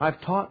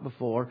 I've taught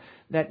before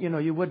that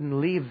you wouldn't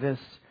leave this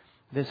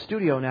the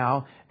studio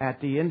now at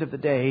the end of the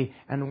day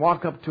and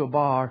walk up to a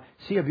bar,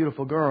 see a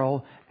beautiful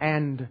girl,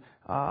 and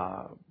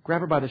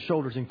grab her by the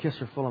shoulders and kiss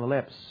her full on the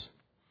lips.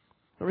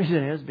 The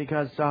reason is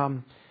because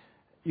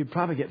you'd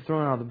probably get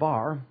thrown out of the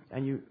bar,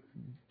 and you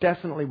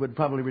definitely would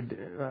probably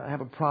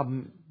have a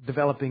problem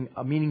developing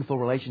a meaningful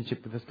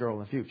relationship with this girl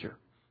in the future.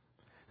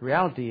 The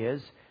reality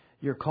is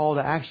your call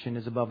to action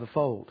is above the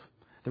fold.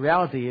 The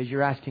reality is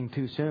you're asking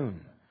too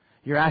soon.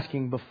 You're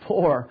asking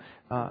before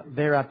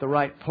they're at the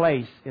right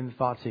place in the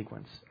thought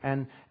sequence.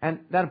 And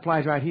that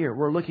applies right here.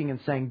 We're looking and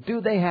saying, do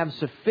they have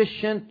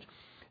sufficient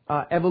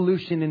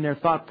evolution in their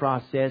thought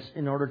process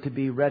in order to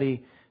be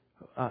ready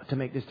to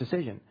make this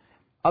decision?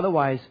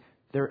 Otherwise,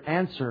 their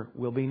answer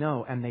will be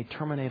no, and they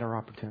terminate our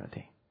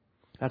opportunity.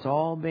 That's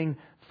all being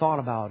thought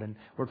about, and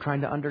we're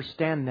trying to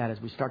understand that as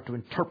we start to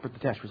interpret the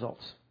test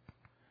results.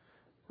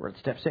 We're at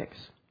step 6.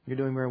 You're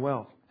doing very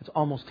well. It's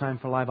almost time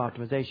for live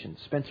optimization.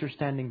 Spencer's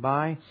standing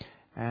by,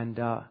 and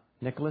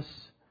Nicholas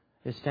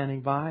is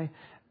standing by,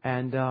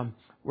 and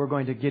we're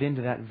going to get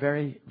into that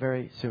very,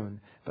 very soon.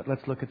 But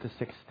let's look at the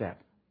 6th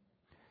step.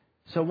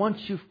 So once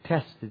you've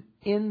tested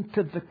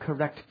into the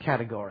correct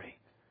category,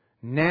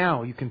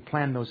 now you can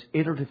plan those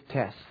iterative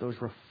tests, those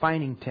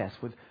refining tests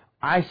with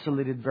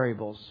isolated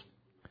variables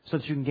so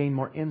that you can gain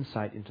more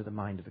insight into the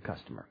mind of the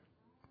customer.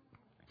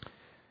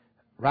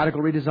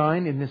 Radical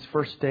redesign in this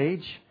first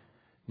stage.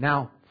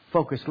 Now,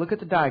 focus. Look at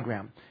the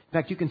diagram. In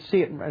fact, you can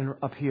see it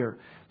up here.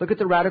 Look at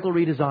the radical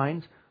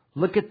redesigns.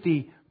 Look at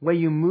the way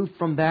you move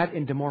from that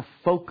into more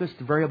focused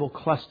variable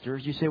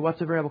clusters. You say,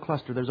 what's a variable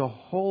cluster? There's a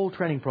whole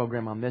training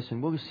program on this,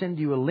 and we'll send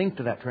you a link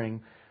to that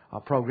training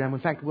program. In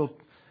fact, we'll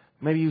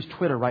maybe use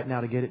Twitter right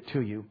now to get it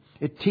to you.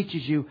 It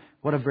teaches you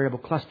what a variable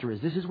cluster is.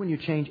 This is when you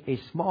change a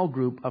small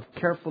group of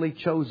carefully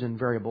chosen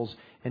variables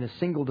in a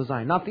single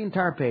design. Not the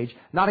entire page,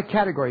 not a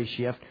category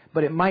shift,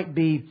 but it might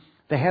be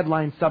the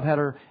headline,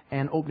 subheader,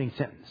 and opening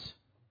sentence.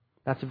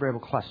 That's a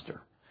variable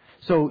cluster.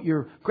 So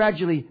you're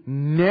gradually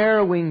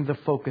narrowing the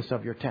focus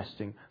of your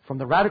testing from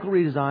the radical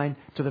redesign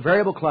to the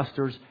variable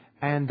clusters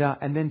and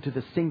then to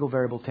the single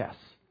variable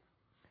tests.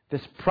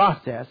 This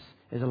process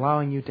is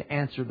allowing you to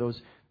answer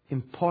those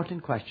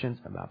important questions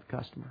about the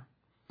customer.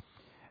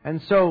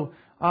 And so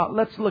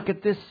let's look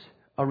at this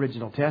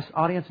original test.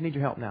 Audience, I need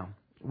your help now.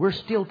 We're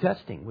still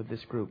testing with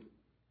this group.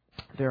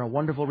 They're a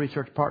wonderful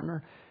research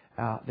partner.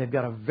 They've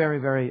got a very,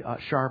 very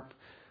sharp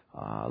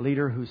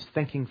leader who's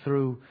thinking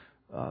through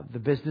the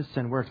business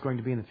and where it's going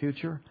to be in the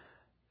future.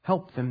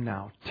 Help them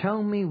now.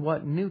 Tell me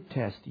what new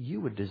test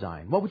you would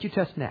design. What would you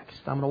test next?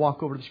 I'm going to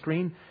walk over to the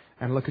screen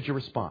and look at your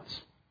response.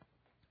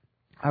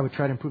 I would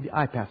try to improve the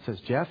iPath, says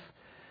Jeff.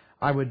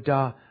 I would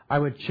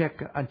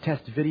check and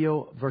test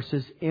video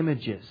versus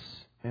images.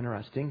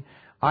 Interesting.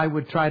 I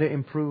would try to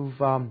improve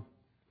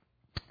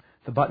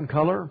the button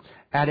color,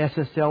 add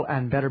SSL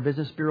and Better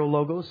Business Bureau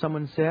logos,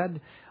 someone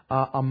said.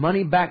 A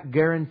money-back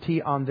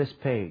guarantee on this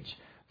page.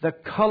 The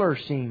color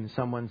scheme,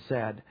 someone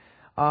said.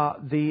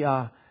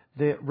 The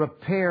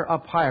repair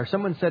up higher.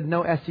 Someone said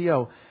no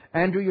SEO.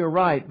 Andrew, you're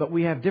right, but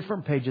we have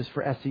different pages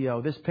for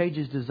SEO. This page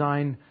is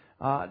designed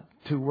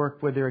to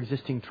work with their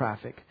existing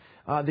traffic.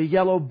 The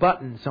yellow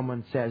button,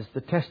 someone says.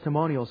 The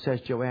testimonial,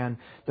 says Joanne.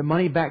 The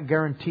money-back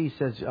guarantee,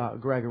 says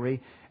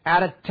Gregory.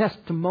 Add a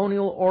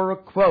testimonial or a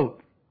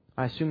quote.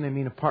 I assume they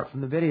mean apart from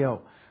the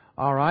video.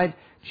 All right.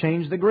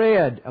 Change the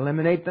grid.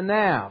 Eliminate the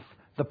nav.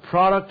 The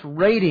product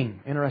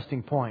rating.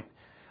 Interesting point.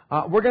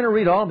 We're going to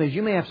read all these.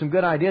 You may have some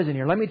good ideas in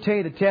here. Let me tell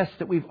you the tests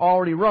that we've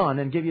already run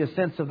and give you a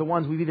sense of the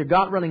ones we've either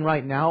got running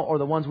right now or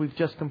the ones we've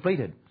just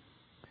completed.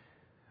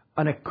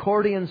 An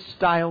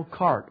accordion-style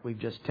cart we've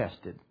just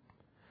tested.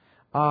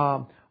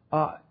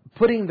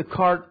 Putting the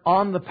cart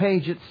on the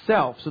page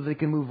itself so that it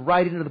can move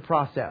right into the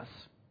process.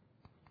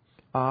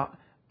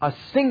 A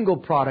single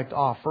product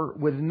offer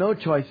with no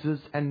choices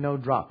and no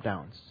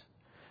drop-downs.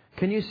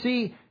 Can you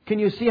see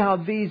how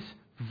these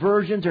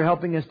versions are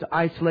helping us to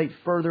isolate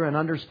further and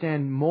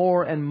understand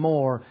more and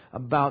more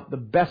about the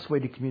best way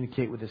to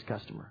communicate with this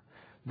customer?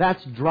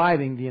 That's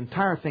driving the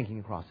entire thinking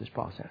across this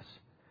process.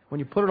 When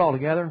you put it all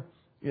together,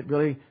 it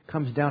really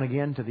comes down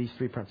again to these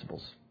 3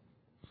 principles.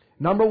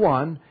 Number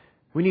 1,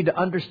 we need to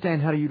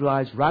understand how to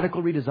utilize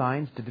radical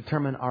redesigns to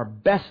determine our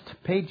best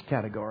page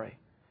category.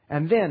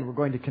 And then we're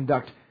going to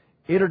conduct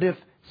iterative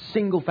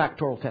single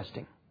factorial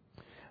testing.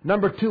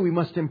 Number 2, we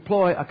must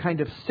employ a kind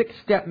of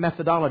 6-step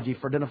methodology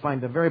for identifying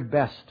the very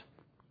best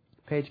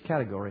page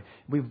category.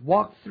 We've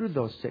walked through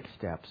those 6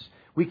 steps.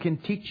 We can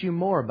teach you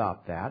more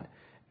about that.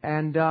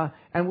 And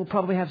we'll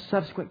probably have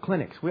subsequent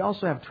clinics. We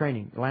also have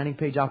training. The landing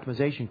page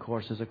optimization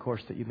course is a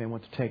course that you may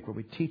want to take where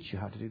we teach you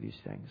how to do these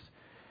things.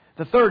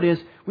 The third is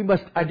we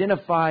must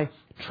identify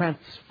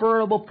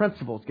transferable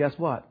principles. Guess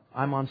what?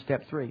 I'm on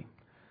step 3.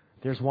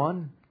 There's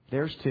 1,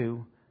 there's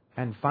 2,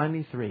 and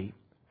finally 3.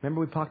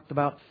 Remember we talked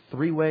about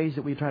 3 ways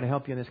that we try to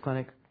help you in this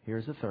clinic?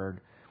 Here's the third.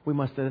 We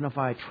must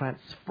identify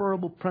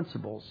transferable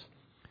principles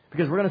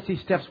because we're going to see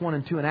steps 1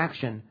 and 2 in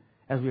action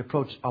as we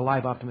approach a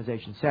live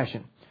optimization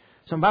session.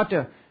 So I'm about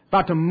to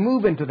about to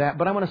move into that,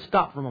 but I want to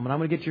stop for a moment. I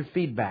want to get your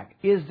feedback.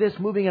 Is this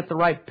moving at the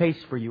right pace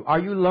for you? Are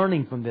you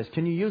learning from this?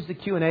 Can you use the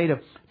Q&A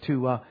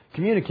to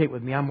communicate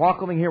with me? I'm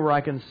walking here where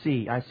I can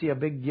see. I see a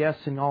big yes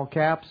in all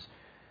caps.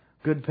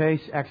 Good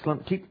pace.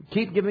 Excellent.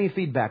 Keep giving me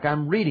feedback.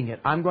 I'm reading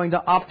it. I'm going to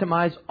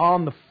optimize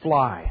on the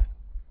fly.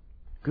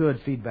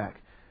 Good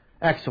feedback.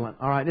 Excellent.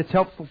 All right. It's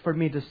helpful for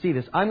me to see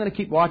this. I'm going to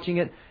keep watching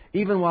it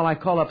even while I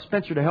call up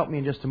Spencer to help me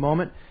in just a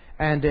moment.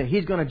 And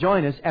he's going to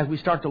join us as we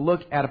start to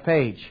look at a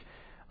page.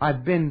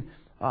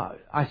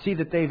 I see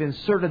that they've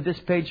inserted this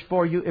page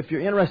for you. If you're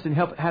interested in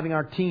having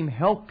our team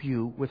help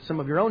you with some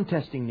of your own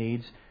testing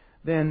needs,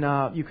 then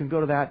you can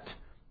go to that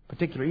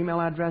particular email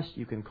address.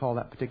 You can call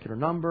that particular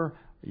number.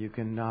 You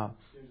can. There's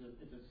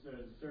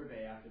a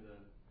survey after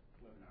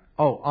the webinar.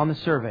 Oh, on the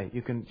survey,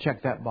 you can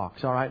check that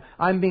box. All right.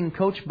 I'm being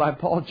coached by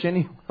Paul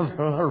Cheney, one of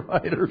our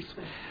writers.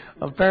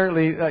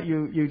 Apparently,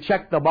 you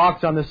check the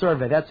box on the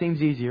survey. That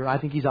seems easier. I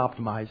think he's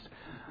optimized.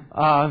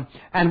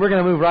 And we're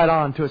going to move right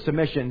on to a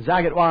submission.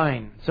 Zagat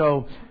Wine.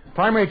 So,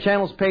 primary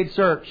channels paid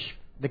search.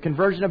 The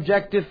conversion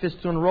objective is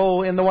to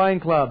enroll in the wine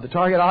club. The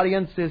target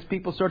audience is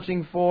people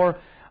searching for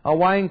a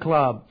wine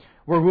club.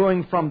 We're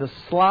going from the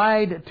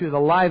slide to the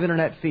live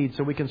internet feed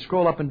so we can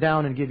scroll up and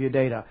down and give you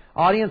data.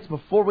 Audience,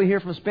 before we hear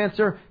from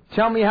Spencer,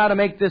 tell me how to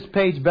make this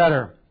page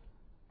better.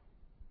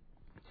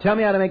 Tell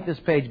me how to make this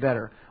page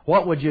better.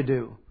 What would you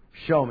do?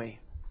 Show me.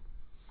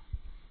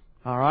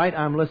 All right,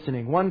 I'm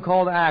listening. One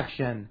call to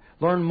action.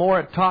 Learn more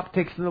at top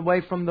takes it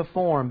away from the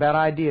form. Bad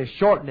idea.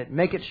 Shorten it.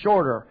 Make it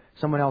shorter.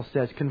 Someone else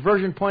says.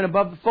 Conversion point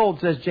above the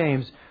fold, says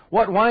James.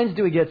 What wines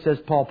do we get, says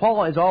Paul.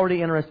 Paul is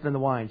already interested in the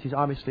wines. He's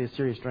obviously a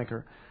serious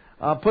drinker.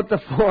 Put the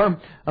form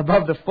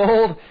above the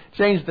fold.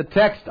 Change the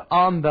text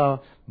on the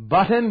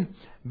button.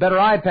 Better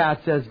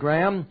iPad, says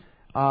Graham.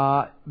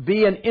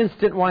 Be an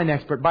instant wine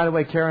expert. By the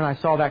way, Karen, I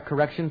saw that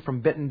correction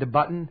from bitten to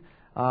button.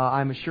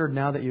 I'm assured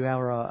now that you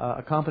are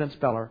a competent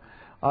speller.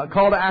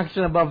 Call to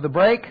action above the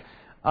break.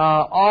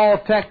 All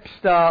text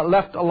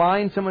left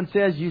aligned. Someone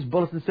says use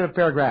bullets instead of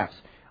paragraphs.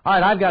 All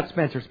right, I've got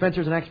Spencer.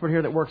 Spencer's an expert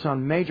here that works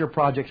on major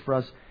projects for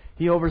us.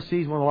 He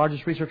oversees one of the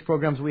largest research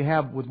programs we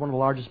have with one of the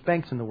largest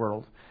banks in the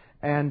world.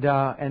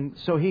 And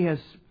so he's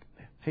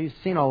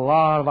seen a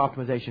lot of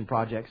optimization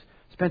projects.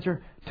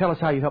 Spencer, tell us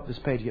how you help this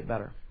page get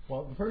better.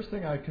 Well, the first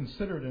thing I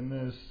considered in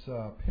this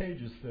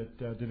page is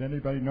that did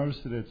anybody notice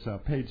that it's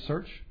paid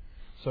search?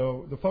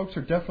 So the folks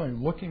are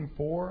definitely looking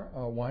for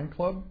a wine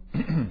club.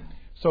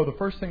 So the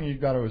first thing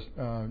you've got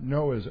to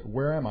know is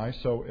where am I?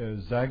 So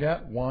is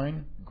Zagat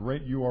Wine,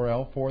 great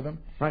URL for them.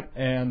 Right.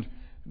 And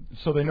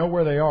so they know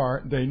where they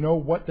are. They know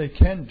what they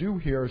can do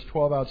here is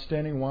 12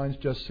 outstanding wines,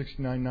 just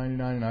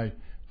 $69.99. And I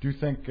do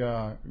think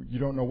you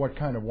don't know what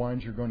kind of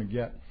wines you're going to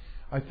get.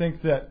 I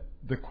think that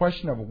the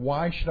question of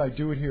why should I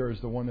do it here is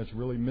the one that's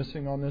really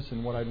missing on this,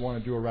 and what I'd want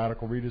to do a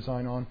radical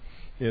redesign on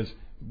is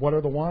what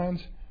are the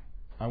wines?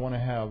 I want to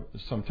have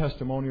some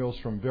testimonials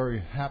from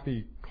very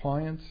happy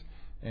clients,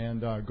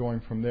 and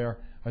going from there.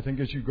 I think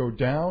as you go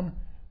down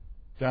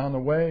the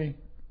way,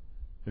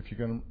 if you're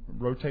going to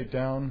rotate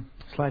down,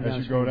 slide down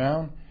as you go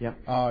down, yep.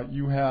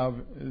 You have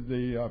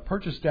the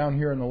purchase down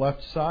here on the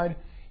left side.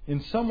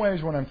 In some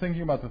ways, when I'm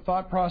thinking about the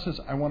thought process,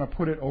 I want to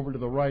put it over to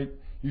the right.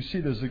 You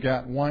see the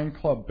Zagat Wine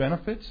Club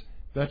benefits.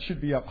 That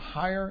should be up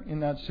higher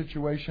in that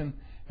situation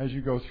as you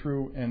go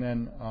through. And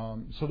then,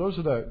 so those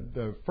are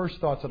the first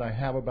thoughts that I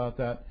have about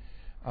that.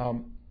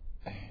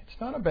 It's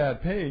not a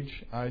bad page.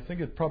 I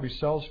think it probably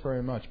sells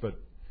very much, but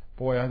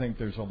boy, I think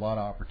there's a lot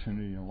of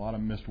opportunity and a lot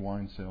of missed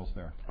wine sales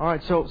there. All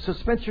right, so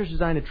Spencer's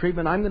designed a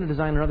treatment. I'm going to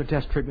design another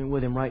test treatment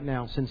with him right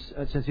now since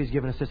he's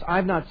given us this.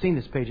 I've not seen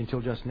this page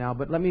until just now,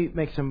 but let me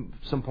make some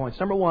points.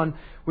 Number one,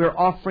 we're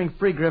offering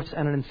free gifts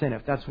and an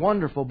incentive. That's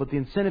wonderful, but the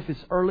incentive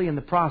is early in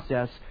the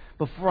process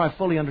before I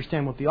fully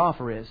understand what the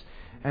offer is.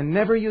 And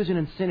never use an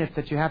incentive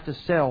that you have to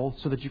sell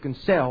so that you can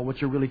sell what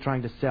you're really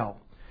trying to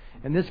sell.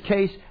 In this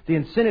case, the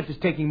incentive is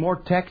taking more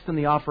text than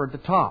the offer at the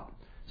top.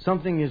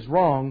 Something is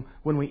wrong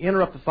when we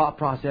interrupt the thought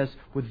process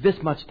with this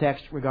much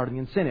text regarding the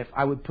incentive.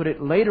 I would put it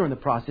later in the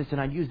process,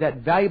 and I'd use that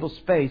valuable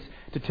space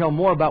to tell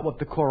more about what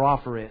the core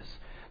offer is.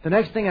 The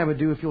next thing I would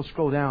do, if you'll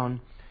scroll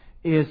down,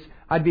 is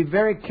I'd be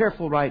very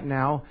careful right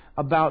now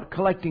about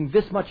collecting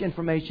this much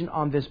information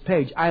on this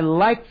page. I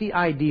like the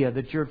idea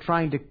that you're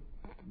trying to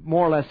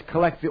more or less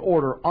collect the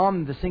order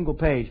on the single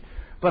page.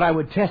 But I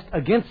would test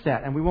against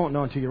that, and we won't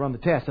know until you run the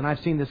test. And I've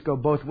seen this go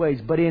both ways.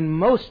 But in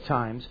most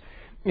times,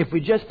 if we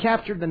just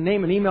captured the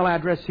name and email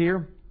address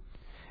here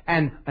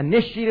and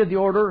initiated the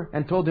order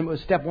and told them it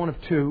was step 1 of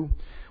 2,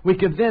 we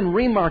could then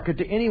remarket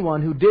to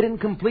anyone who didn't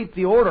complete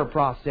the order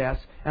process.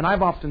 And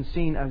I've often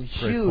seen a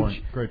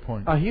Great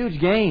point. A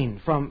huge gain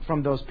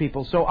from those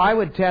people. So I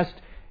would test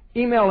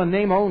email and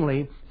name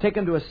only, take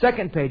them to a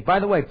second page. By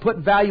the way, put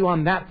value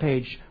on that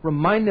page.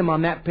 Remind them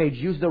on that page.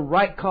 Use the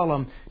right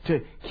column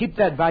to keep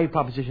that value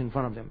proposition in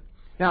front of them.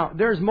 Now,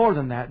 there's more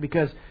than that,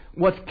 because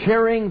what's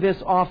carrying this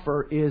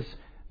offer is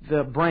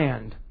the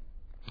brand.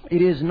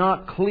 It is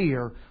not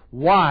clear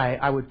why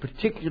I would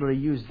particularly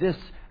use this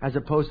as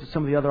opposed to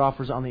some of the other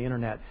offers on the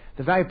Internet.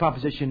 The value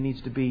proposition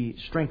needs to be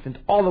strengthened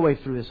all the way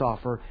through this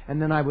offer,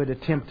 and then I would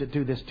attempt to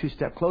do this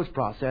two-step close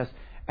process.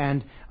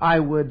 And I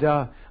would,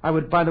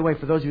 by the way,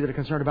 for those of you that are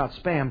concerned about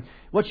spam,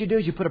 what you do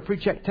is you put a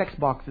pre-checked text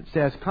box that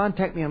says,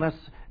 contact me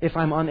if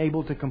I'm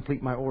unable to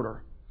complete my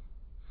order.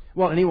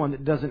 Well, anyone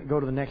that doesn't go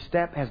to the next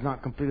step has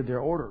not completed their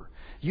order.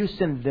 You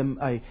send them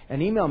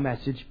an email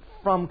message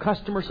from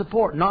customer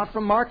support, not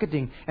from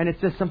marketing. And it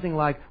says something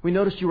like, we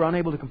noticed you were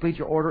unable to complete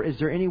your order. Is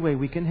there any way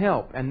we can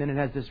help? And then it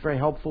has this very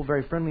helpful,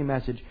 very friendly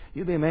message.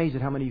 You'd be amazed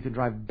at how many you can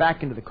drive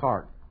back into the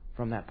cart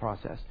from that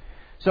process.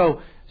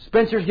 So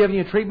Spencer's giving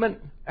you treatment,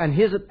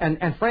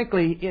 and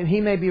frankly,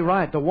 he may be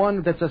right. The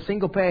one that's a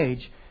single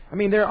page. I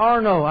mean,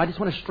 I just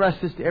want to stress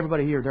this to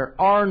everybody here. There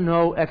are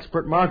no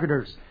expert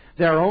marketers.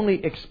 There are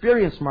only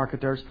experienced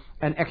marketers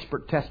and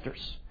expert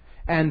testers.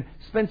 And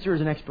Spencer is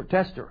an expert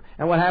tester.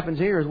 And what happens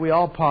here is we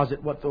all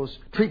posit what those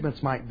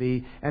treatments might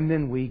be, and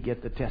then we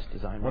get the test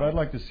design. What I'd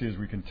like to see is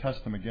we can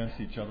test them against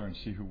each other and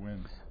see who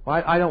wins.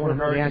 Well, I don't want to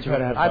know the answer to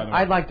that.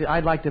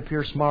 I'd like to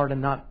appear smart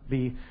and not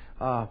be...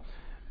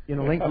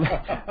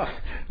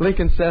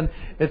 Lincoln said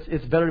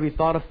it's better to be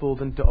thought a fool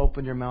than to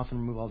open your mouth and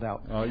remove all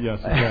doubt. Oh, yes,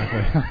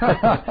 exactly.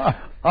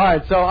 All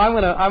right, so I'm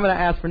gonna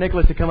ask for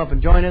Nicholas to come up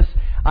and join us.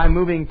 I'm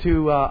moving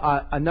to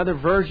another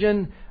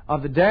version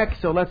of the deck,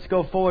 so let's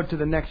go forward to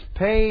the next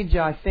page.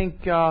 I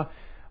think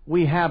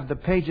we have the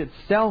page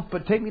itself,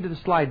 but take me to the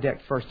slide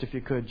deck first, if you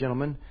could,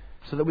 gentlemen,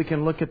 so that we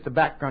can look at the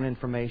background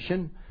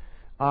information.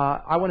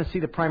 I want to see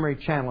the primary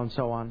channel and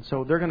so on.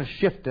 So they're going to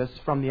shift us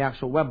from the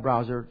actual web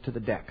browser to the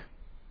deck.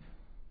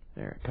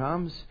 There it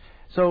comes.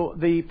 So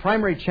the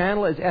primary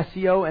channel is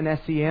SEO and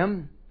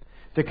SEM.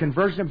 The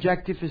conversion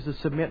objective is to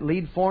submit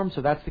lead form,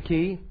 so that's the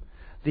key.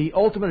 The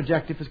ultimate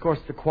objective is, of course,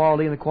 the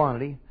quality and the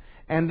quantity.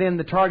 And then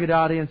the target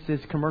audience is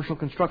commercial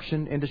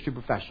construction industry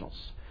professionals.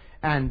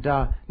 And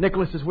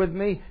Nicholas is with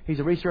me. He's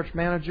a research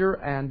manager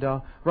and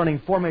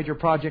running 4 major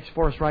projects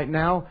for us right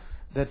now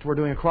that we're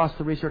doing across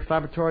the research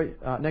laboratory.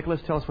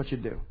 Nicholas, tell us what you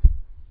do.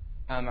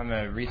 I'm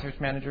a research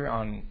manager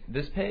on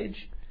this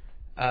page.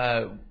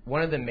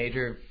 One of the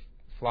major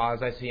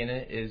flaws I see in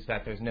it is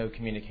that there's no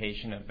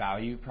communication of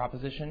value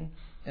proposition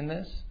in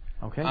this.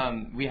 Okay.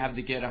 We have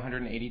to get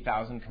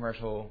 180,000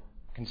 commercial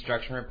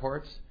construction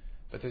reports,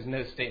 but there's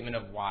no statement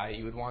of why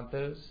you would want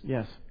those.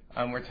 Yes.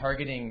 We're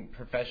targeting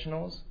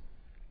professionals,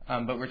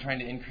 but we're trying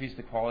to increase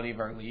the quality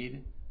of our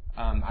lead.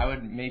 I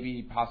would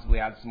maybe possibly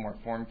add some more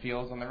form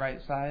fields on the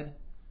right side,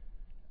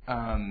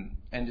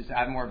 and just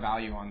add more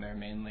value on there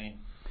mainly.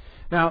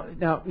 Now,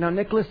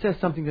 Nicholas says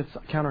something that's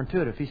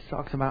counterintuitive. He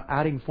talks about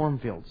adding form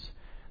fields.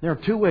 There are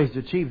 2 ways to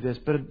achieve this,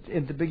 but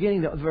at the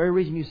beginning, the very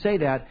reason you say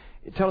that,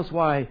 tell us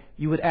why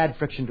you would add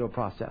friction to a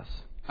process.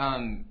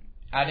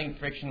 Adding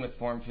friction with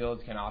form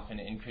fields can often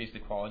increase the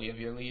quality of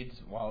your leads,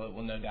 while it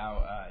will no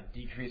doubt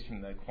decrease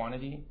from the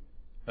quantity.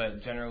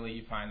 But generally,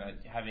 you find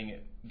that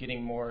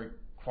getting more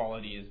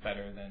quality is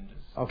better than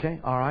just...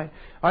 Okay, all right.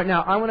 All right,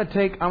 now I want to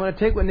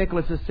take what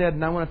Nicholas has said,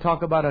 and I want to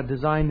talk about a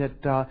design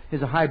that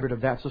is a hybrid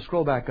of that. So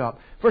scroll back up.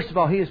 First of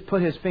all, he has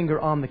put his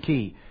finger on the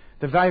key.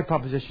 The value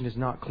proposition is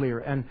not clear,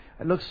 and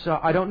it looks.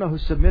 I don't know who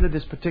submitted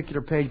this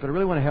particular page, but I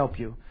really want to help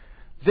you.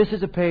 This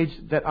is a page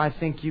that I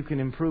think you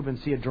can improve and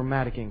see a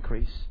dramatic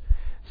increase.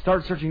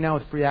 Start searching now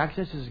with free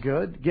access is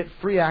good. Get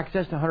free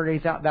access to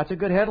 180,000. That's a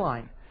good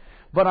headline.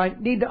 But I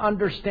need to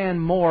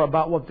understand more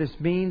about what this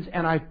means,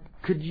 and I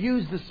could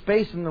use the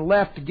space on the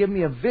left to give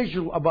me a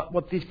visual about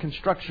what these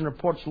construction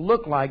reports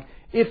look like,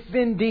 if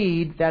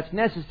indeed that's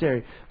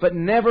necessary. But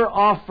never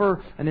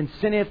offer an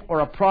incentive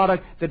or a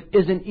product that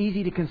isn't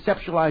easy to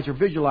conceptualize or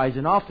visualize,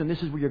 and often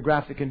this is where your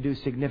graphic can do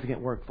significant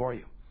work for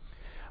you.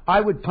 I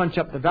would punch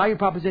up the value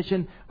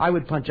proposition, I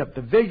would punch up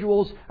the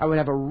visuals, I would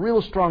have a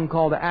real strong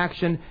call to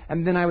action,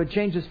 and then I would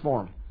change this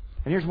form.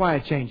 And here's why I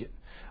change it.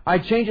 I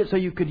change it so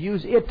you could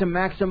use it to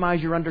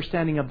maximize your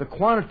understanding of the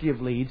quantity of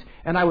leads,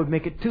 and I would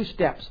make it 2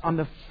 steps. On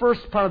the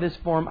first part of this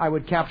form, I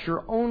would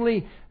capture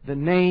only the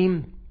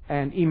name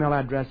and email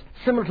address,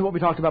 similar to what we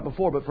talked about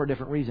before, but for a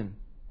different reason.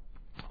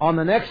 On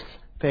the next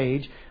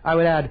page, I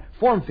would add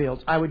form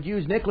fields. I would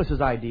use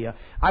Nicholas's idea.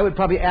 I would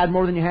probably add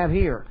more than you have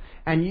here,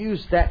 and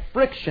use that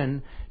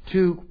friction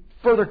to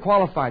further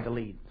qualify the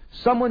lead.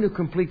 Someone who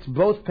completes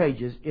both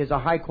pages is a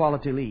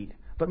high-quality lead.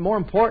 But more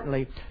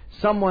importantly,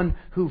 someone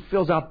who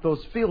fills out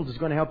those fields is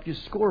going to help you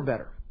score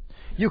better.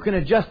 You can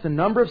adjust the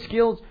number of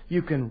skills.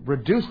 You can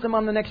reduce them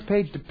on the next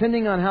page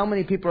depending on how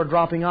many people are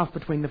dropping off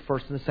between the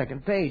first and the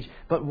second page.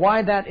 But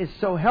why that is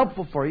so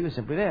helpful for you is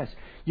simply this.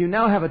 You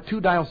now have a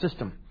 2-dial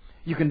system.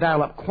 You can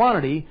dial up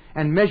quantity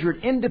and measure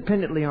it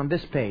independently on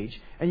this page,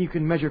 and you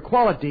can measure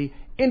quality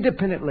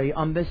independently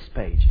on this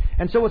page.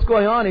 And so what's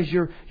going on is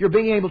you're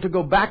being able to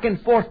go back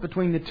and forth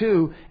between the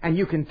 2, and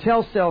you can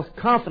tell sales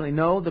confidently,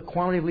 no, the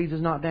quantity of leads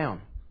is not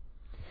down.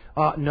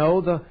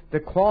 No, the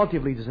quality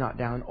of leads is not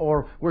down.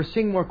 Or we're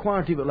seeing more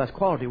quantity but less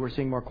quality. We're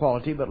seeing more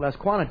quality but less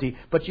quantity.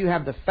 But you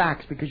have the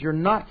facts because you're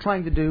not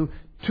trying to do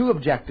 2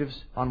 objectives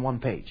on 1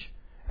 page.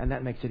 And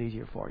that makes it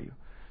easier for you.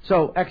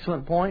 So,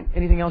 excellent point.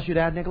 Anything else you'd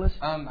add, Nicholas?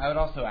 I would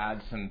also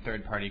add some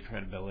third-party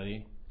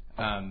credibility.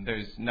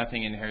 There's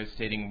nothing in here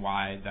stating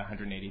why the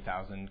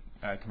 180,000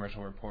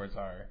 commercial reports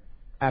are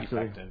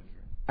effective.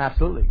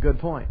 Absolutely. Good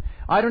point.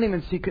 I don't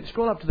even see...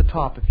 Scroll up to the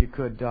top, if you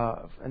could,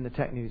 in the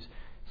tech news.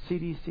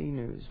 CDC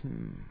News.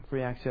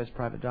 Free access,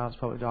 private jobs,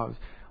 public dogs.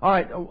 All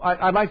right.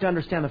 I'd like to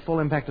understand the full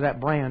impact of that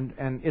brand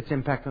and its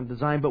impact on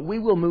design, but we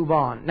will move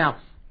on. Now,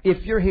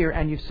 if you're here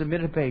and you've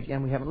submitted a page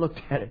and we haven't looked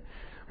at it,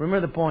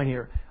 remember the point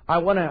here. I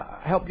want to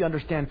help you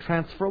understand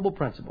transferable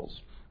principles.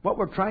 What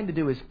we're trying to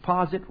do is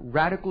posit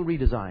radical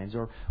redesigns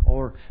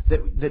or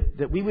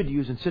that we would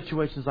use in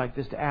situations like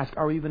this to ask,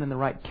 are we even in the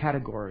right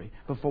category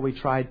before we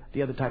tried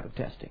the other type of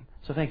testing?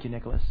 So thank you,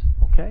 Nicholas.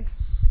 Okay?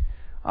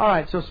 All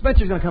right, so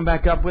Spencer's going to come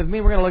back up with me.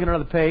 We're going to look at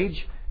another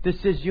page. This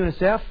is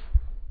UNICEF,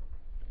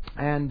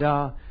 and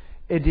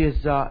it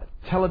is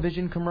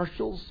television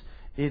commercials.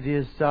 It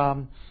is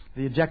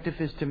the objective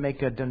is to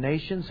make a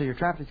donation. So your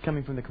traffic is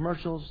coming from the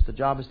commercials. The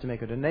job is to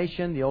make a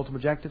donation. The ultimate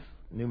objective,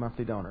 new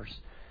monthly donors.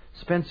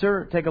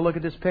 Spencer, take a look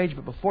at this page.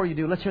 But before you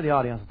do, let's hear the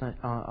audience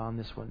on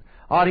this one.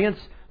 Audience,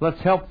 let's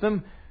help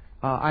them.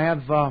 I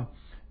have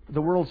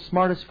the world's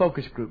smartest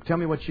focus group. Tell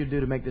me what you do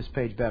to make this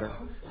page better.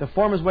 The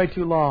form is way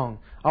too long.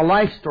 A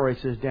life story,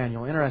 says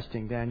Daniel.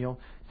 Interesting, Daniel.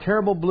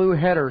 Terrible blue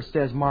header,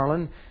 says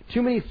Marlon.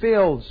 Too many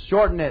fields.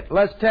 Shorten it.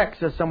 Less text,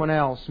 says someone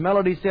else.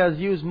 Melody says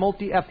use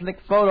multi-ethnic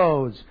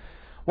photos.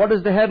 What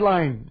does the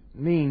headline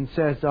mean,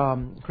 says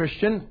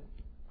Christian.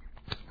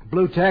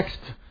 Blue text.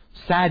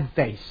 Sad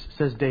face,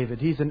 says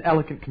David. He's an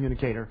elegant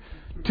communicator.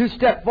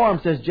 Two-step form,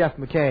 says Jeff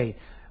McKay.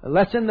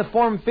 Lessen the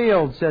form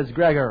field, says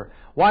Gregor.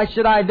 Why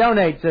should I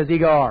donate, says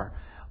Igor.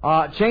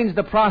 Change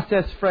the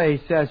process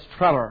phrase, says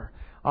Treller.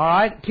 All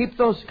right, keep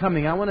those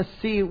coming. I want to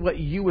see what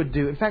you would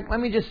do. In fact, let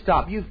me just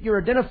stop.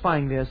 You're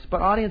identifying this,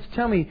 but audience,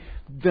 tell me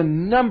the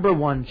number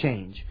one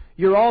change.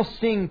 You're all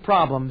seeing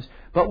problems,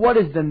 but what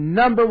is the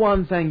number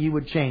one thing you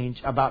would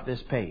change about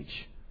this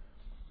page?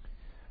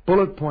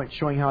 Bullet point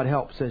showing how it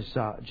helps, says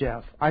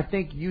Jeff. I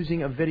think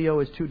using a video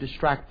is too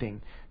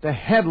distracting. The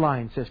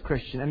headline, says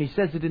Christian, and he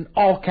says it in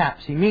all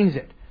caps. He means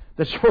it.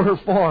 The shorter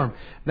form.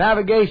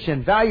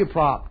 Navigation, value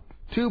prop,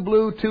 too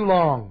blue, too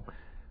long.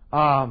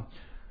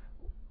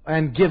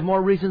 And give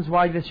more reasons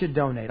why they should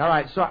donate. All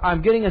right, so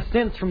I'm getting a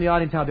sense from the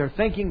audience how they're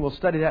thinking. We'll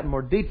study that in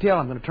more detail.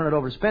 I'm going to turn it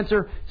over to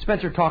Spencer.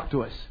 Spencer, talk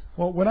to us.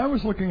 Well, when I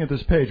was looking at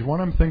this page,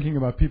 one, I'm thinking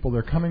about people,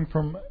 they're coming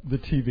from the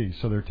TV,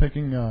 so they're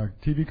taking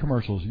TV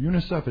commercials.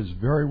 UNICEF is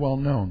very well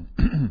known.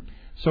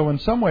 So in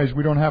some ways,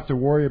 we don't have to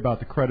worry about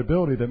the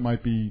credibility that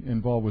might be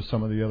involved with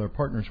some of the other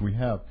partners we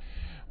have.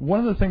 One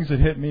of the things that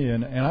hit me,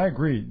 and I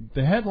agree,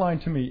 the headline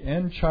to me,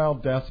 End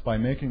Child Deaths by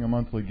Making a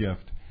Monthly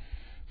Gift,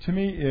 to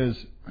me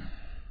is,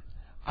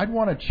 I'd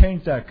want to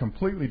change that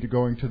completely to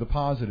going to the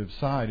positive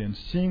side and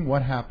seeing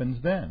what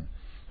happens then.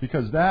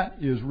 Because that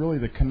is really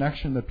the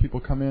connection that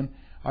people come in.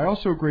 I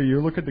also agree,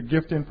 you look at the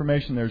gift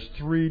information, there's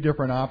 3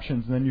 different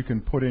options, and then you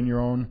can put in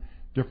your own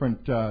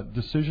different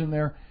decision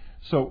there.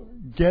 So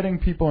getting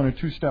people in a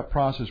 2-step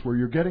process where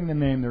you're getting the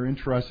name, they're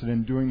interested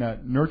in doing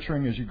that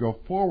nurturing as you go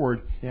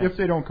forward, yes, if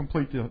they don't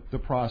complete the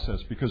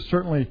process. Because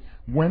certainly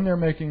when they're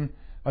making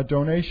a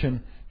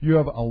donation, you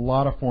have a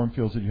lot of form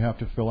fields that you have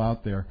to fill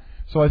out there.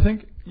 So I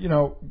think,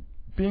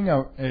 being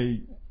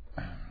an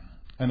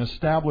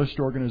established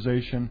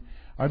organization,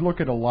 I'd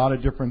look at a lot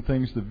of different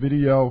things. The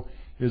video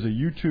is a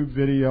YouTube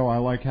video. I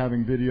like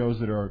having videos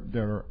that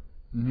are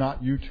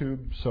not YouTube,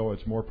 so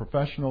it's more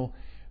professional.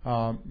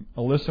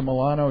 Alyssa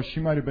Milano, she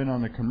might have been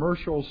on the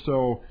commercial,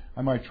 so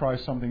I might try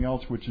something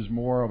else which is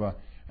more of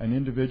an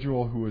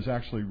individual who is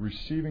actually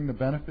receiving the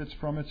benefits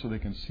from it so they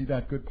can see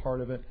that good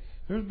part of it.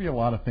 There'd be a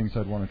lot of things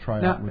I'd want to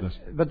try out with this.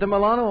 But the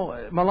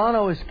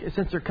Milano is,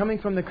 since they're coming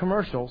from the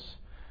commercials...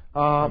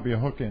 There'll be a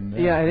hook in there.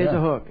 Yeah, it is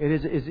a hook.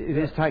 It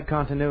is tight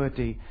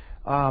continuity.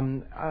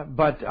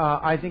 But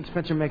I think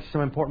Spencer makes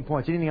some important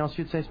points. Anything else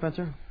you'd say,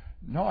 Spencer?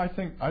 No, I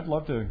think I'd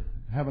love to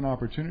have an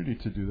opportunity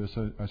to do this.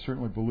 I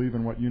certainly believe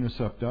in what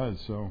UNICEF does.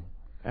 So,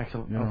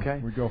 excellent. Okay,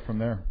 we go from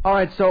there. All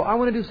right. So I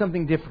want to do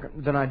something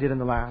different than I did in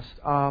the last.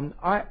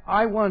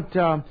 I want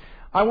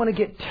to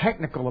get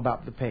technical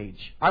about the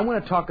page. I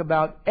want to talk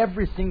about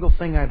every single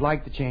thing I'd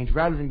like to change,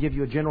 rather than give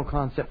you a general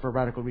concept for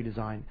radical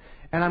redesign.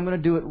 And I'm going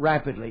to do it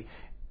rapidly.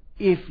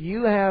 If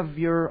you have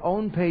your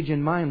own page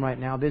in mind right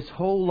now, this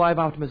whole live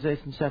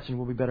optimization session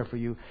will be better for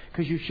you,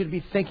 because you should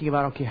be thinking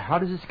about, okay, how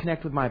does this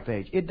connect with my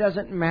page? It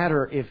doesn't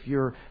matter if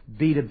you're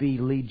B2B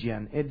lead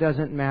gen. It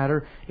doesn't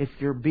matter if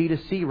you're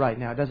B2C right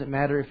now. It doesn't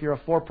matter if you're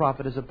a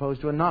for-profit as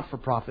opposed to a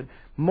not-for-profit.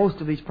 Most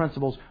of these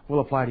principles will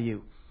apply to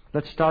you.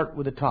 Let's start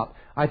with the top.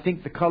 I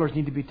think the colors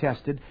need to be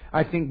tested.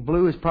 I think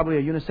blue is probably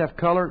a UNICEF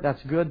color.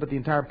 That's good, but the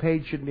entire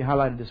page shouldn't be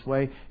highlighted this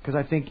way, because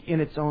I think in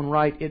its own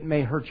right it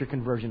may hurt your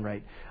conversion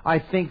rate. I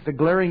think the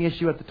glaring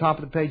issue at the top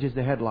of the page is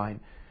the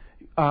headline.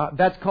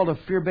 That's called a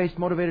fear-based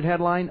motivated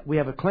headline. We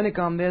have a clinic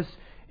on this.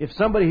 If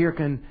somebody here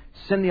can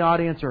send the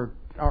audience or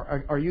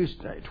or use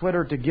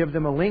Twitter to give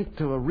them a link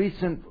to a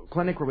recent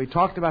clinic where we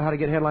talked about how to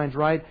get headlines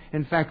right.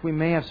 In fact, we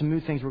may have some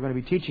new things we're going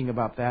to be teaching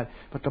about that.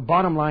 But the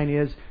bottom line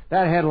is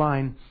that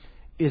headline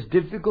is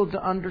difficult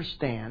to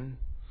understand.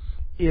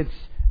 It's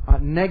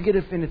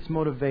negative in its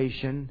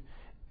motivation,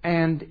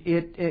 and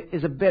it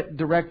is a bit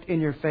direct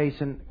in your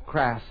face and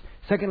crass.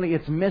 Secondly,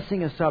 it's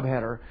missing a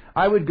subheader.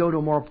 I would go to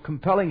a more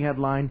compelling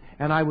headline,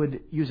 and I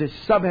would use a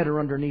subheader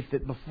underneath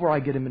it before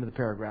I get them into the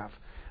paragraph.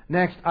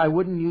 Next, I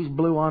wouldn't use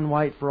blue on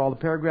white for all the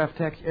paragraph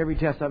text. Every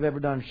test I've ever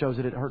done shows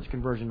that it hurts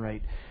conversion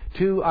rate.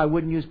 2, I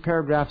wouldn't use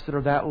paragraphs that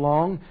are that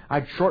long.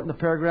 I'd shorten the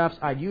paragraphs.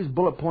 I'd use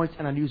bullet points,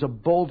 and I'd use a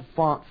bold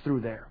font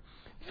through there.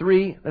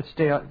 3, let's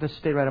stay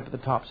right up at the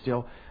top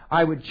still.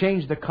 I would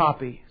change the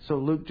copy. So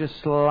Luke,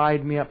 just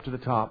slide me up to the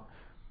top.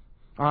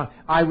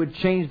 I would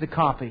change the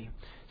copy.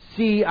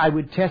 C, I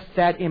would test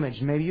that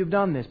image. Maybe you've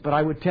done this, but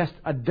I would test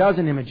a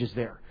dozen images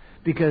there,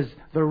 because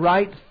the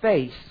right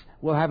face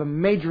will have a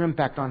major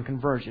impact on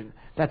conversion.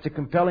 That's a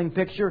compelling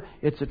picture.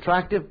 It's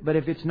attractive, but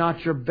if it's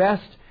not your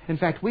best... In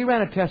fact, we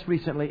ran a test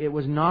recently. It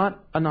was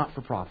not a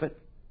not-for-profit,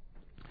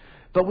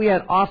 but we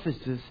had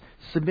offices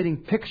submitting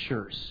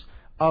pictures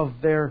of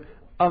their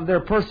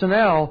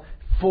personnel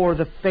for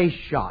the face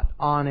shot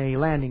on a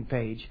landing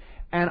page.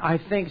 And I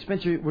think,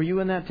 Spencer, were you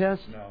in that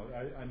test? No,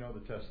 I know the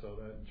test, though.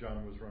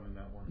 John was running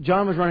that one.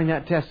 John was running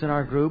that test in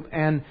our group,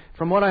 and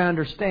from what I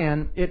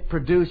understand, it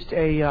produced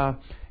the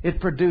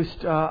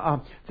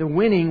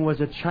winning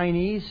was a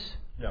Chinese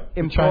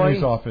employee. The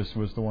Chinese office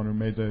was the one who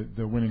made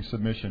the winning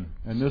submission.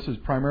 And this is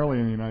primarily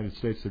in the United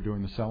States they're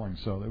doing the selling,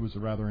 so it was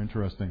rather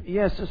interesting.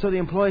 Yes, so the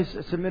employees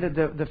submitted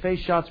the face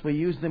shots. We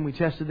used them, we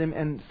tested them,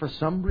 and for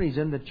some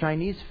reason, the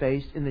Chinese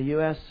face in the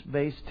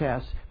U.S.-based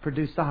test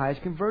produced the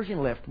highest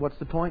conversion lift. What's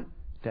the point?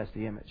 Test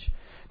the image.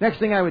 Next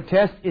thing I would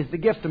test is the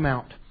gift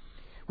amount.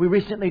 We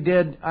recently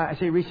did, I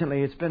say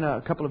recently, it's been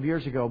a couple of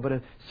years ago, but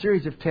a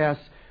series of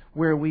tests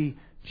where we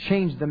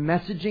changed the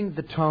messaging,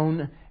 the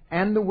tone,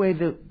 and the way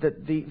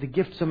that the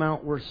gifts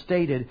amount were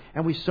stated,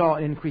 and we saw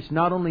an increase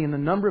not only in the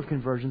number of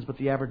conversions, but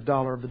the average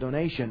dollar of the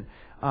donation.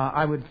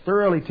 I would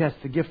thoroughly test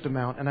the gift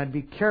amount, and I'd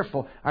be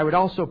careful. I would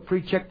also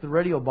pre-check the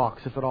radio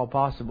box, if at all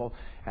possible,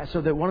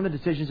 so that one of the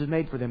decisions is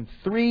made for them.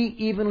 3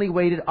 evenly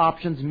weighted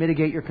options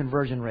mitigate your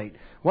conversion rate.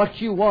 What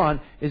you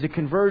want is a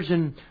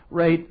conversion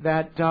rate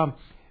that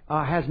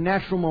has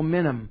natural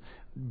momentum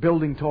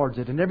building towards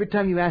it. And every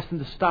time you ask them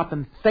to stop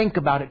and think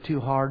about it too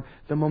hard,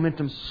 the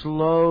momentum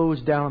slows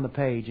down on the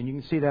page. And you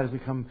can see that as we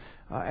come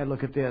and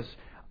look at this.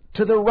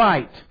 To the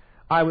right,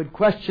 I would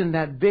question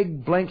that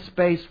big blank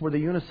space where the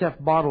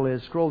UNICEF bottle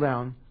is. Scroll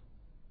down.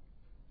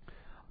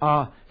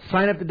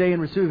 Sign up today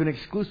and receive an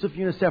exclusive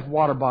UNICEF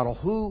water bottle.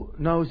 Who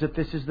knows that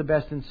this is the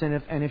best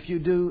incentive? And if you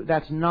do,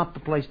 that's not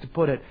the place to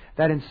put it.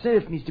 That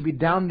incentive needs to be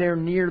down there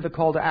near the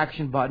call to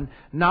action button,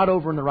 not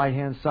over on the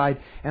right-hand side.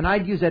 And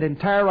I'd use that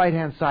entire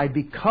right-hand side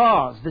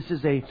because this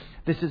is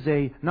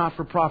a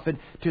not-for-profit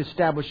to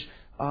establish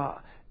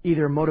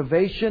either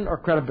motivation or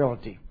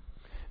credibility.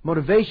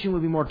 Motivation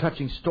would be more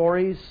touching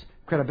stories.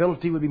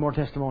 Credibility would be more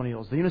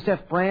testimonials. The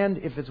UNICEF brand,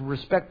 if it's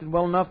respected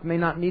well enough, may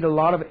not need a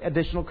lot of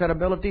additional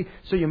credibility,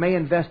 so you may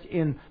invest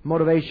in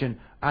motivation,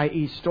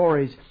 i.e.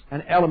 stories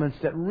and elements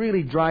that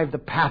really drive the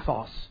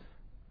pathos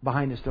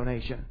behind this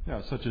donation.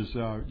 Yeah, such as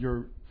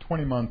your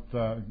 $20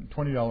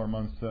 a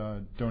month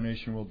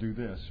donation will do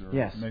this, or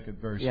yes. Make it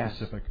very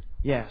specific.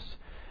 Yes.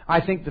 I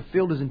think the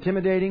field is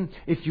intimidating.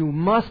 If you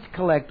must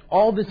collect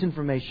all this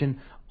information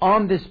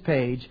on this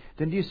page,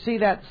 then do you see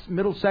that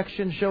middle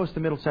section? Show us the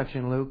middle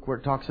section, Luke, where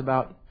it talks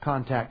about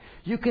contact.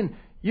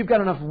 You've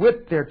got enough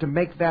width there to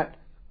make that,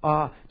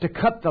 to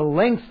cut the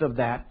length of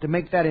that, to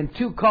make that in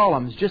 2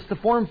 columns, just the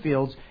form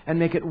fields, and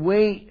make it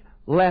way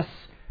less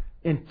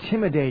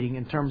intimidating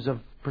in terms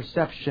of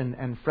perception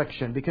and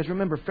friction. Because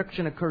remember,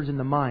 friction occurs in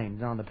the mind,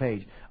 not on the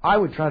page. I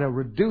would try to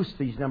reduce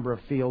these number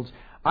of fields.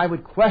 I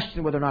would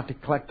question whether or not to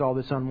collect all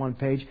this on one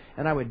page,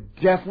 and I would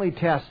definitely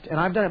test, and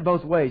I've done it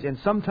both ways, and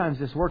sometimes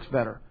this works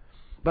better,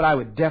 but I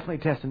would definitely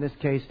test in this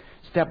case,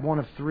 step 1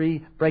 of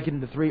 3, break it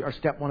into 3, or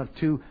step 1 of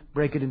 2,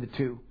 break it into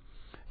 2.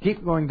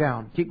 Keep going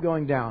down, keep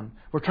going down.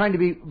 We're trying to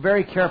be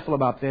very careful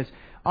about this.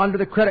 Under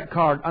the credit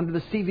card, under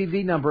the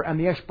CVV number, and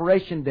the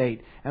expiration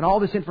date, and all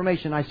this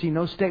information, I see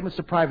no statements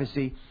of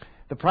privacy.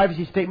 The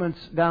privacy statements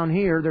down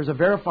here, there's a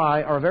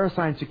verify or a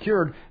VeriSign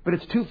secured, but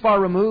it's too far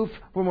removed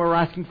when we're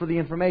asking for the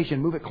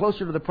information. Move it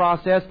closer to the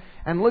process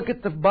and look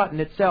at the button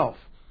itself.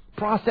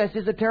 Process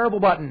is a terrible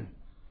button.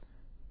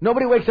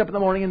 Nobody wakes up in the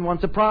morning and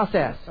wants a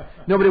process.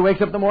 Nobody wakes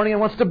up in the morning and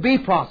wants to be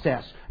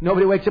processed.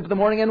 Nobody wakes up in the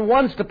morning and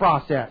wants to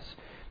process.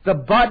 The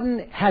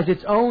button has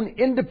its own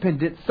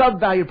independent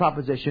sub-value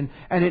proposition,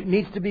 and it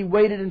needs to be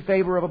weighted in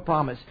favor of a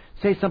promise.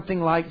 Say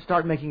something like,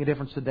 start making a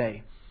difference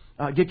today.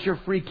 Get your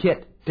free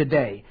kit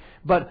today.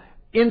 But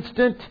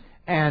instant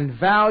and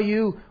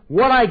value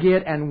what I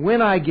get and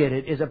when I get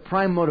it is a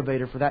prime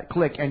motivator for that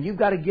click. And you've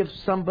got to give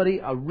somebody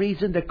a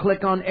reason to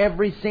click on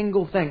every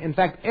single thing. In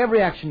fact,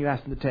 every action you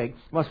ask them to take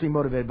must be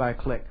motivated by a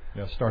click.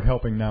 Yeah, Start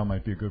Helping Now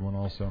might be a good one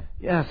also.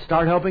 Yeah,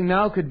 Start Helping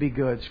Now could be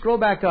good. Scroll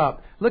back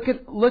up. Look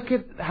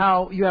at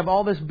how you have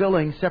all this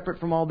billing separate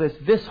from all this.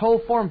 This whole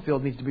form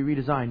field needs to be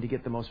redesigned to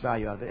get the most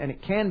value out of it. And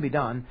it can be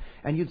done,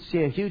 and you'd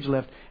see a huge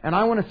lift. And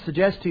I want to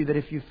suggest to you that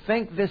if you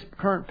think this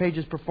current page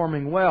is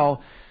performing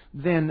well,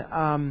 then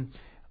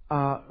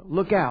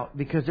look out,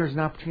 because there's an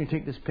opportunity to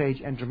take this page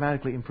and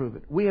dramatically improve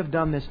it. We have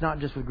done this not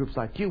just with groups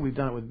like you. We've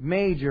done it with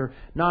major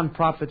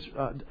nonprofits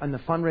on the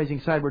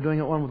fundraising side. We're doing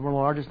it with one of the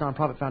largest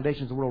nonprofit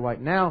foundations in the world right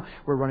now.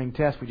 We're running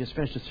tests. We just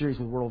finished a series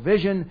with World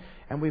Vision,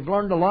 and we've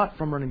learned a lot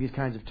from running these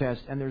kinds of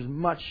tests, and there's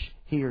much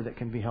here that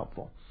can be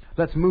helpful.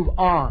 Let's move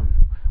on.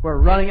 We're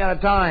running out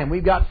of time.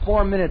 We've got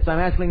 4 minutes. I'm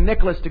asking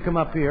Nicholas to come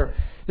up here.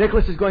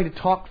 Nicholas is going to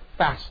talk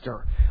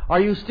faster. Are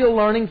you still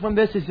learning from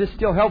this? Is this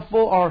still helpful?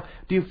 Or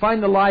do you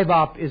find the live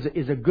op is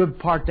a good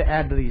part to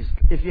add to these?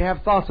 If you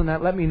have thoughts on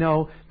that, let me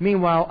know.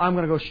 Meanwhile, I'm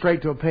going to go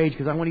straight to a page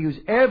because I want to use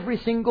every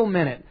single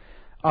minute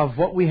of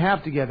what we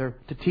have together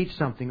to teach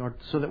something, or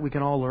so that we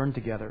can all learn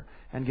together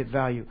and get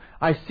value.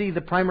 I see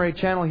the primary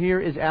channel here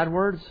is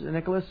AdWords,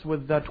 Nicholas,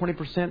 with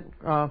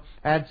 20%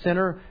 Ad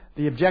Center.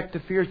 The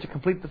objective here is to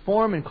complete the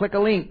form and click a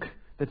link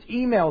that's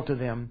emailed to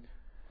them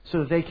so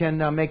that they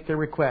can make their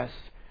requests.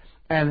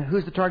 And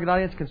who's the target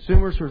audience?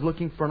 Consumers who are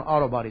looking for an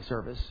auto body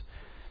service.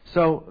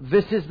 So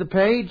this is the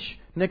page.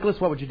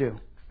 Nicholas, what would you do?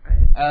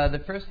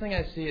 The first thing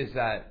I see is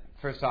that,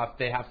 first off,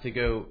 they have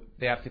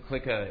to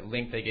click a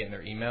link they get in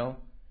their email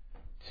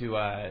to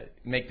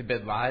make the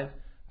bid live.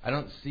 I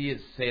don't see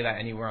it say that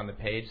anywhere on the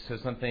page. So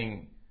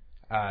something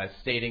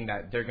stating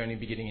that they're going to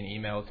be getting an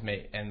email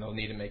and they'll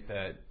need to make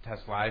the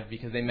test live,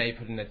 because they may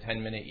put in a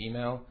 10-minute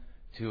email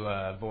to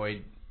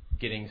avoid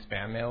getting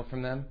spam mail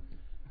from them.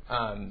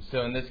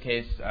 So in this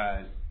case,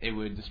 it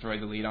would destroy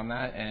the lead on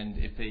that, and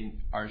if they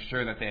are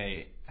sure that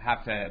they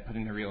have to put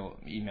in a real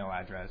email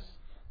address,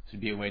 this would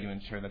be a way to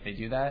ensure that they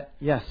do that.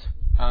 Yes.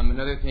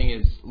 Another thing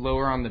is,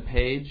 lower on the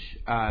page,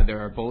 there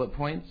are bullet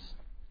points.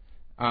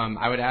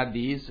 I would add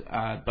these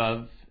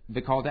above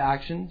the call to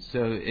action,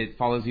 so it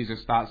follows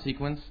users' thought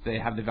sequence. They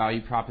have the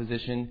value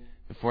proposition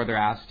before they're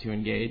asked to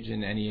engage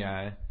in any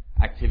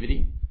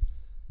activity.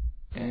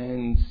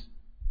 And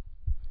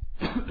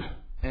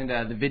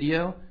the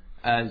video,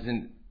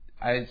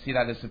 I see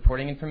that as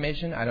supporting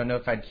information. I don't know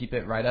if I'd keep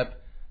it right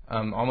up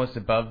almost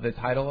above the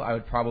title. I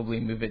would probably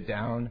move it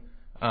down,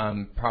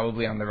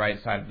 probably on the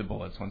right side of the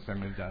bullets once they're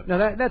moved up.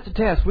 Now that's a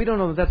test. We don't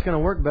know that that's going to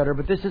work better,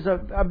 but this is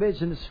a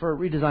business for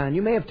redesign. And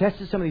you may have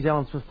tested some of these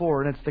elements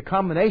before, and it's the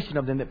combination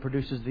of them that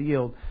produces the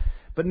yield.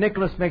 But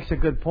Nicholas makes a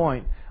good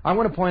point. I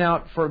want to point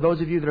out, for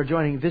those of you that are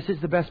joining, this is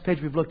the best page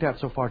we've looked at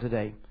so far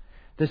today.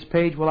 This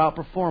page will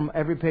outperform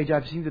every page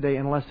I've seen today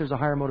unless there's a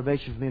higher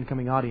motivation from the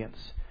incoming audience.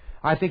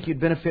 I think you'd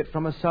benefit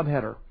from a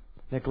subheader,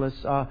 Nicholas.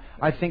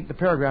 I think the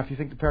paragraph, you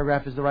think the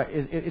paragraph is the right...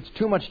 It's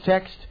too much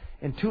text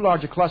in too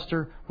large a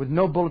cluster with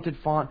no bulleted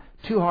font,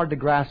 too hard to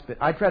grasp it.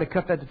 I try to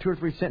cut that to 2 or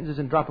 3 sentences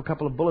and drop a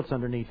couple of bullets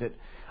underneath it.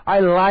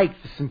 I like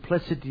the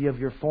simplicity of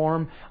your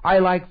form. I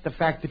like the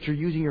fact that you're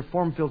using your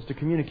form fields to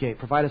communicate.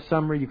 Provide a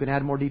summary. You can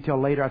add more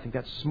detail later. I think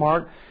that's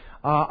smart.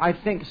 I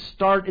think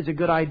start is a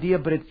good idea,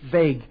 but it's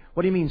vague.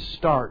 What do you mean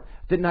start?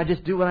 Didn't I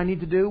just do what I need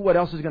to do? What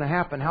else is going to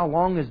happen? How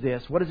long is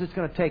this? What is this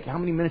going to take? How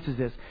many minutes is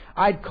this?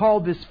 I'd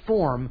call this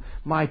form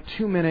my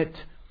 2-minute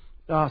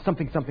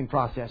something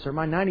process, or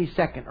my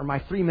 90-second, or my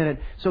 3-minute,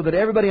 so that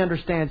everybody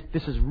understands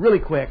this is really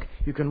quick.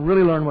 You can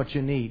really learn what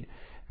you need.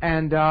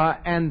 And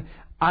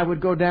I would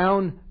go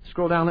down,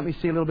 scroll down. Let me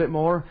see a little bit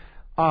more.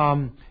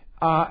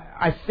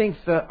 I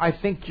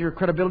think your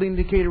credibility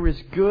indicator is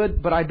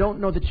good, but I don't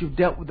know that you've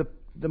dealt with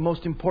the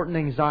most important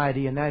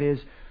anxiety, and that is,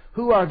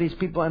 who are these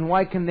people and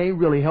why can they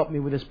really help me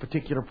with this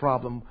particular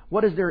problem?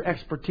 What is their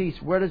expertise?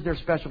 Where is their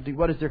specialty?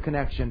 What is their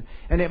connection?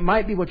 And it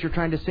might be what you're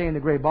trying to say in the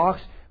gray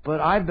box,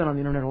 but I've been on the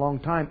internet a long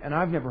time and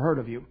I've never heard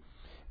of you.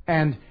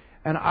 And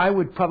I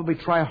would probably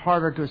try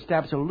harder to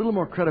establish a little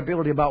more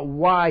credibility about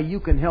why you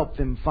can help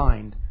them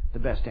find the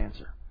best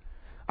answer.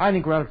 I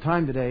think we're out of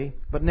time today,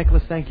 but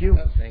Nicholas, thank you.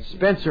 Oh, thank you.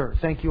 Spencer,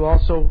 thank you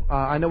also.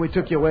 I know we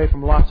took you away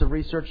from lots of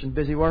research and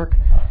busy work,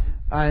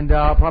 and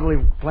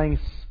probably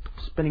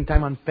spending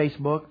time on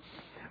Facebook.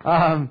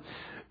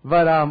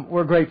 But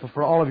we're grateful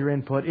for all of your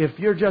input. If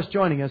you're just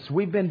joining us,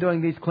 we've been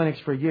doing these clinics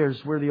for years.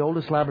 We're the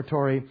oldest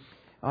laboratory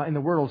in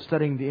the world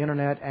studying the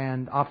internet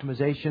and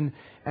optimization,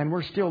 and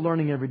we're still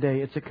learning every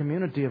day. It's a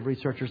community of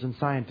researchers and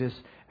scientists,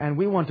 and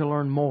we want to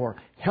learn more.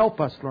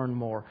 Help us learn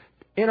more.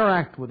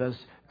 Interact with us.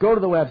 Go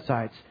to the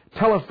websites.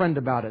 Tell a friend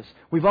about us.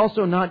 We've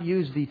also not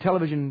used the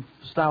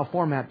television-style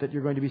format that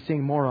you're going to be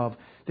seeing more of.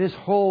 This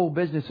whole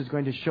business is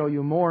going to show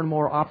you more and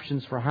more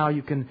options for how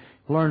you can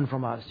learn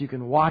from us. You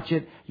can watch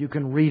it, you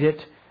can read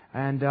it,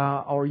 and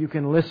or you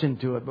can listen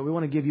to it. But we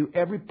want to give you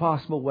every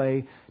possible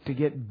way to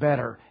get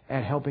better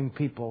at helping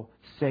people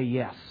say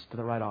yes to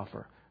the right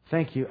offer.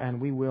 Thank you, and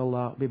we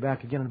will be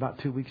back again in about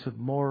 2 weeks with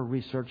more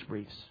research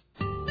briefs.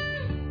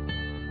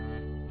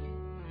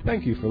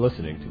 Thank you for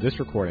listening to this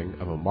recording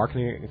of a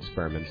Marketing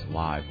Experiments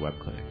live web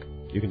clinic.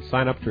 You can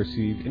sign up to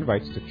receive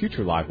invites to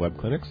future live web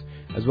clinics,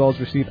 as well as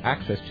receive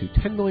access to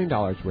 $10 million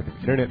worth of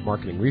internet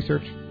marketing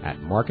research at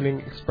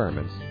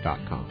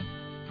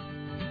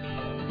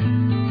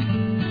marketingexperiments.com.